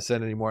not to let us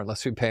in anymore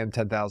unless we pay him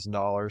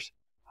 $10,000.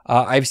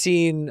 I've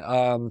seen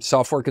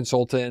software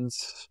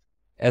consultants,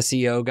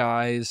 SEO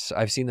guys,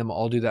 I've seen them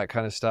all do that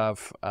kind of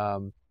stuff.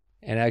 And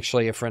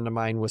actually a friend of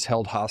mine was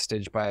held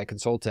hostage by a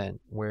consultant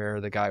where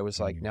the guy was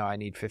like, no, I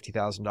need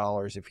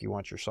 $50,000 if you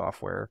want your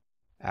software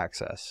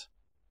access.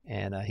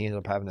 And he ended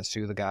up having to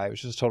sue the guy. It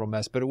was just a total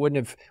mess, but it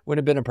wouldn't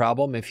have been a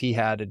problem if he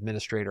had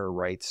administrator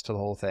rights to the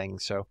whole thing.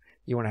 So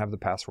you want to have the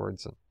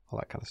passwords and all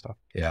that kind of stuff.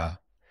 Yeah.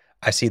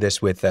 I see this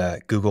with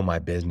Google My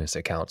Business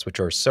accounts, which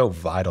are so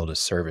vital to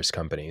service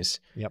companies.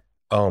 Yep.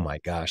 Oh my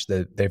gosh.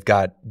 They've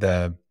got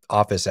the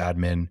office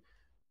admin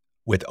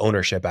with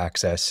ownership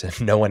access and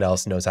no one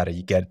else knows how to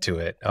get to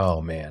it.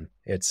 Oh man,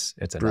 it's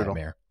a brutal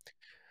nightmare.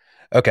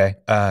 Okay.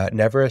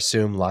 Never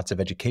assume lots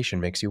of education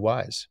makes you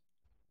wise.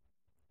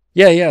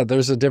 Yeah.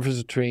 There's a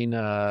difference between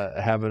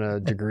having a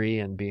degree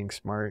and being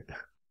smart.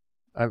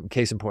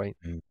 Case in point.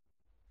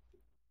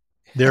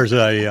 There's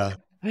a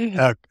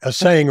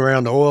saying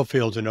around the oil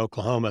fields in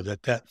Oklahoma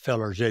that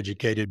feller's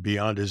educated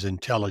beyond his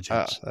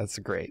intelligence. Oh, that's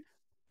great.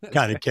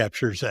 Kind of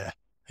captures that.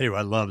 Anyway,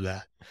 I love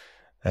that.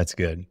 That's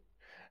good.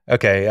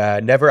 Okay.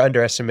 Never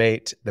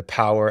underestimate the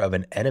power of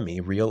an enemy,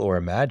 real or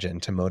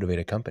imagined, to motivate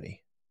a company.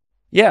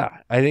 Yeah,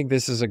 I think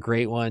this is a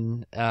great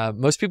one.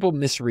 Most people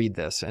misread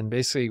this. And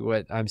basically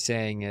what I'm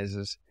saying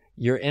is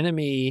your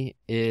enemy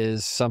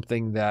is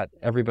something that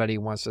everybody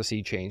wants to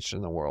see changed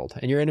in the world.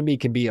 And your enemy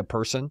can be a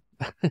person,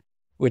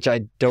 which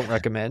I don't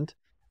recommend.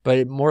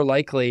 But more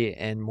likely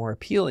and more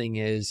appealing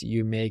is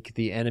you make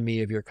the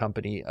enemy of your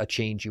company a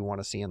change you want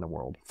to see in the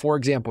world. For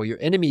example, your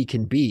enemy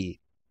can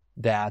be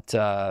that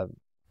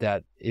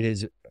it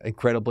is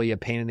incredibly a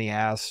pain in the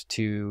ass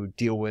to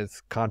deal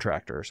with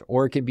contractors,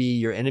 or it can be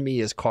your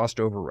enemy is cost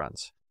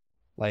overruns.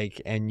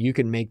 And you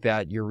can make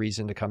that your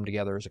reason to come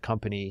together as a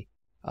company.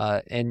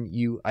 And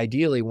you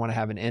ideally want to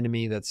have an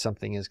enemy that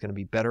something is going to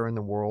be better in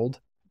the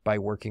world by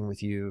working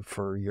with you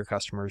for your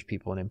customers,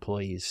 people, and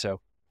employees. So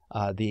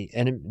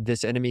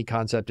this enemy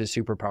concept is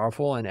super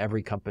powerful, and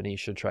every company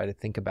should try to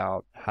think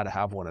about how to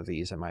have one of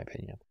these, in my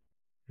opinion.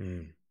 I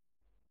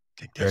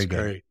think that's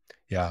great.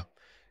 Yeah.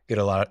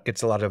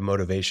 Gets a lot of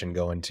motivation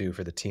going too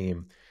for the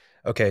team.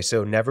 Okay,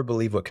 so never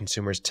believe what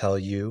consumers tell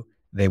you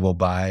they will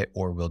buy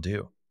or will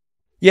do.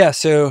 Yeah,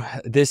 so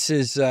this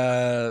is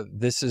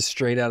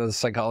straight out of the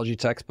psychology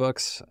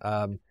textbooks.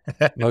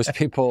 Most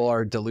people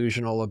are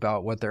delusional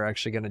about what they're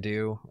actually going to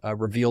do.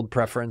 Revealed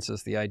preference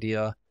is the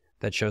idea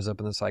that shows up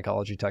in the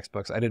psychology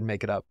textbooks. I didn't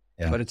make it up,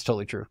 but it's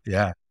totally true.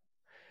 Yeah.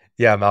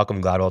 Yeah,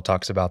 Malcolm Gladwell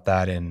talks about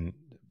that in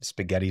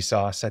Spaghetti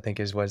Sauce, I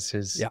think was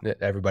his. Yeah.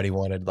 Everybody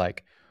wanted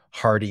like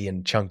hearty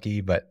and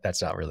chunky, but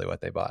that's not really what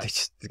they buy.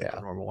 It's the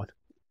normal one.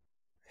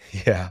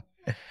 Yeah.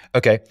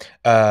 Okay.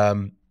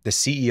 The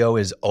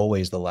CEO is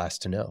always the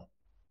last to know.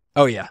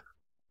 Oh yeah.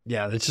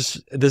 Yeah.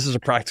 This is a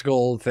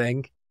practical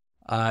thing.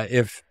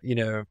 If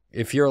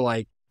you're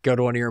like, go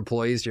to one of your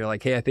employees, you're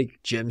like, hey, I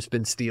think Jim's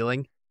been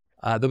stealing.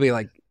 They'll be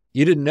like,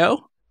 you didn't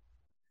know?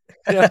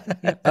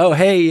 Oh,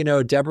 hey,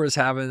 Deborah's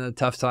having a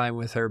tough time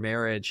with her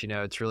marriage.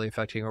 It's really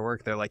affecting her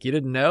work. They're like, you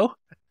didn't know?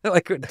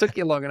 Like, it took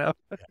you long enough.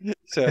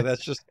 So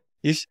that's just,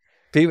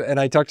 people. And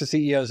I talk to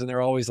CEOs and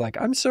they're always like,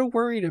 I'm so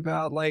worried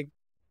about like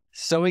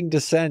sowing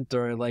dissent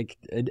or like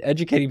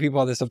educating people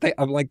on this stuff.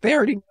 I'm like, they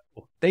already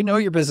know. They know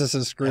your business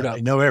is screwed up.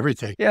 They know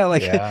everything. Yeah.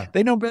 Like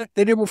they know better.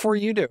 They do before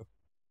you do.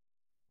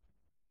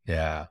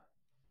 Yeah.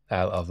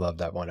 I love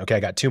that one. Okay. I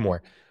got two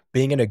more.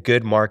 Being in a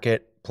good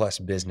market plus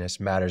business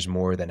matters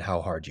more than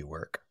how hard you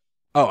work.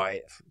 Oh,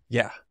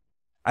 yeah.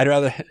 I'd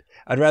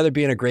rather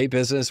be in a great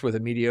business with a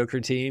mediocre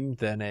team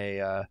than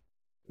a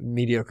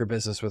mediocre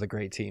business with a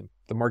great team.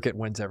 The market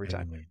wins every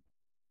time.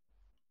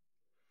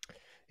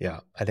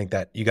 Yeah, I think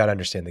that you got to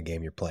understand the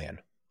game you're playing.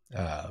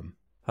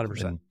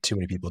 100%. Too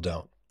many people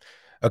don't.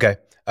 Okay,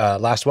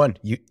 last one.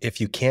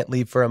 If you can't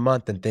leave for a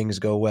month and things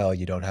go well,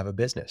 you don't have a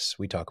business.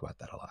 We talk about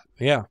that a lot.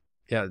 Yeah,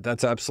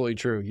 that's absolutely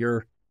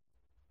true.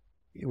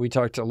 We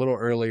talked a little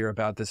earlier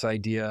about this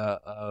idea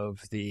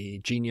of the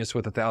genius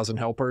with 1,000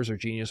 helpers or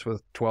genius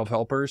with 12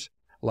 helpers.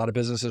 A lot of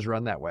businesses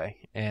run that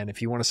way. And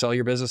if you want to sell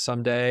your business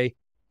someday,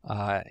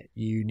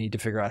 you need to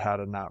figure out how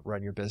to not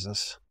run your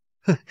business.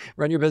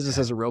 Run your business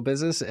as a real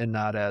business and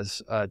not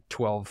as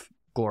 12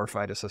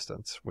 glorified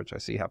assistants, which I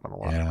see happen a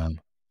lot. Yeah.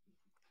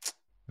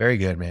 Very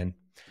good, man.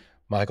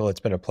 Michael, it's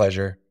been a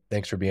pleasure.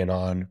 Thanks for being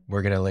on.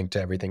 We're going to link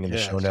to everything in the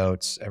show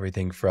notes,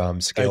 everything from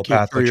Scale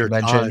Path, which you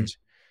mentioned,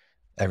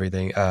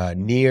 everything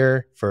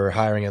Near for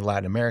hiring in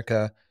Latin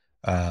America,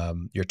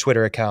 your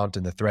Twitter account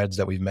and the threads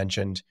that we've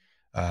mentioned,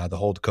 the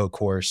Holdco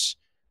course.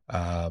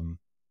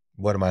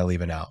 What am I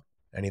leaving out?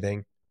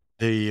 Anything?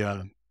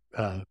 The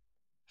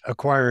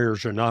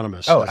Acquirers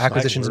Anonymous. Oh,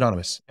 Acquisitions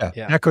Anonymous.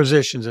 Yeah.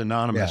 Acquisitions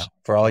Anonymous. Yeah.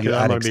 For all you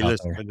I'm going addicts to be out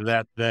listening to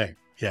that today.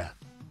 Yeah.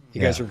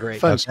 You guys were great.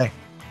 Fun. Okay.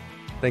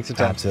 Thanks for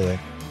time.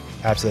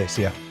 Absolutely.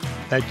 See ya.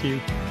 Thank you.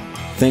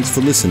 Thanks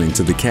for listening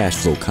to The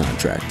Cashflow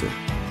Contractor.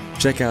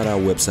 Check out our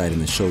website in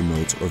the show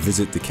notes or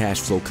visit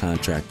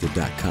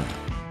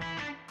thecashflowcontractor.com.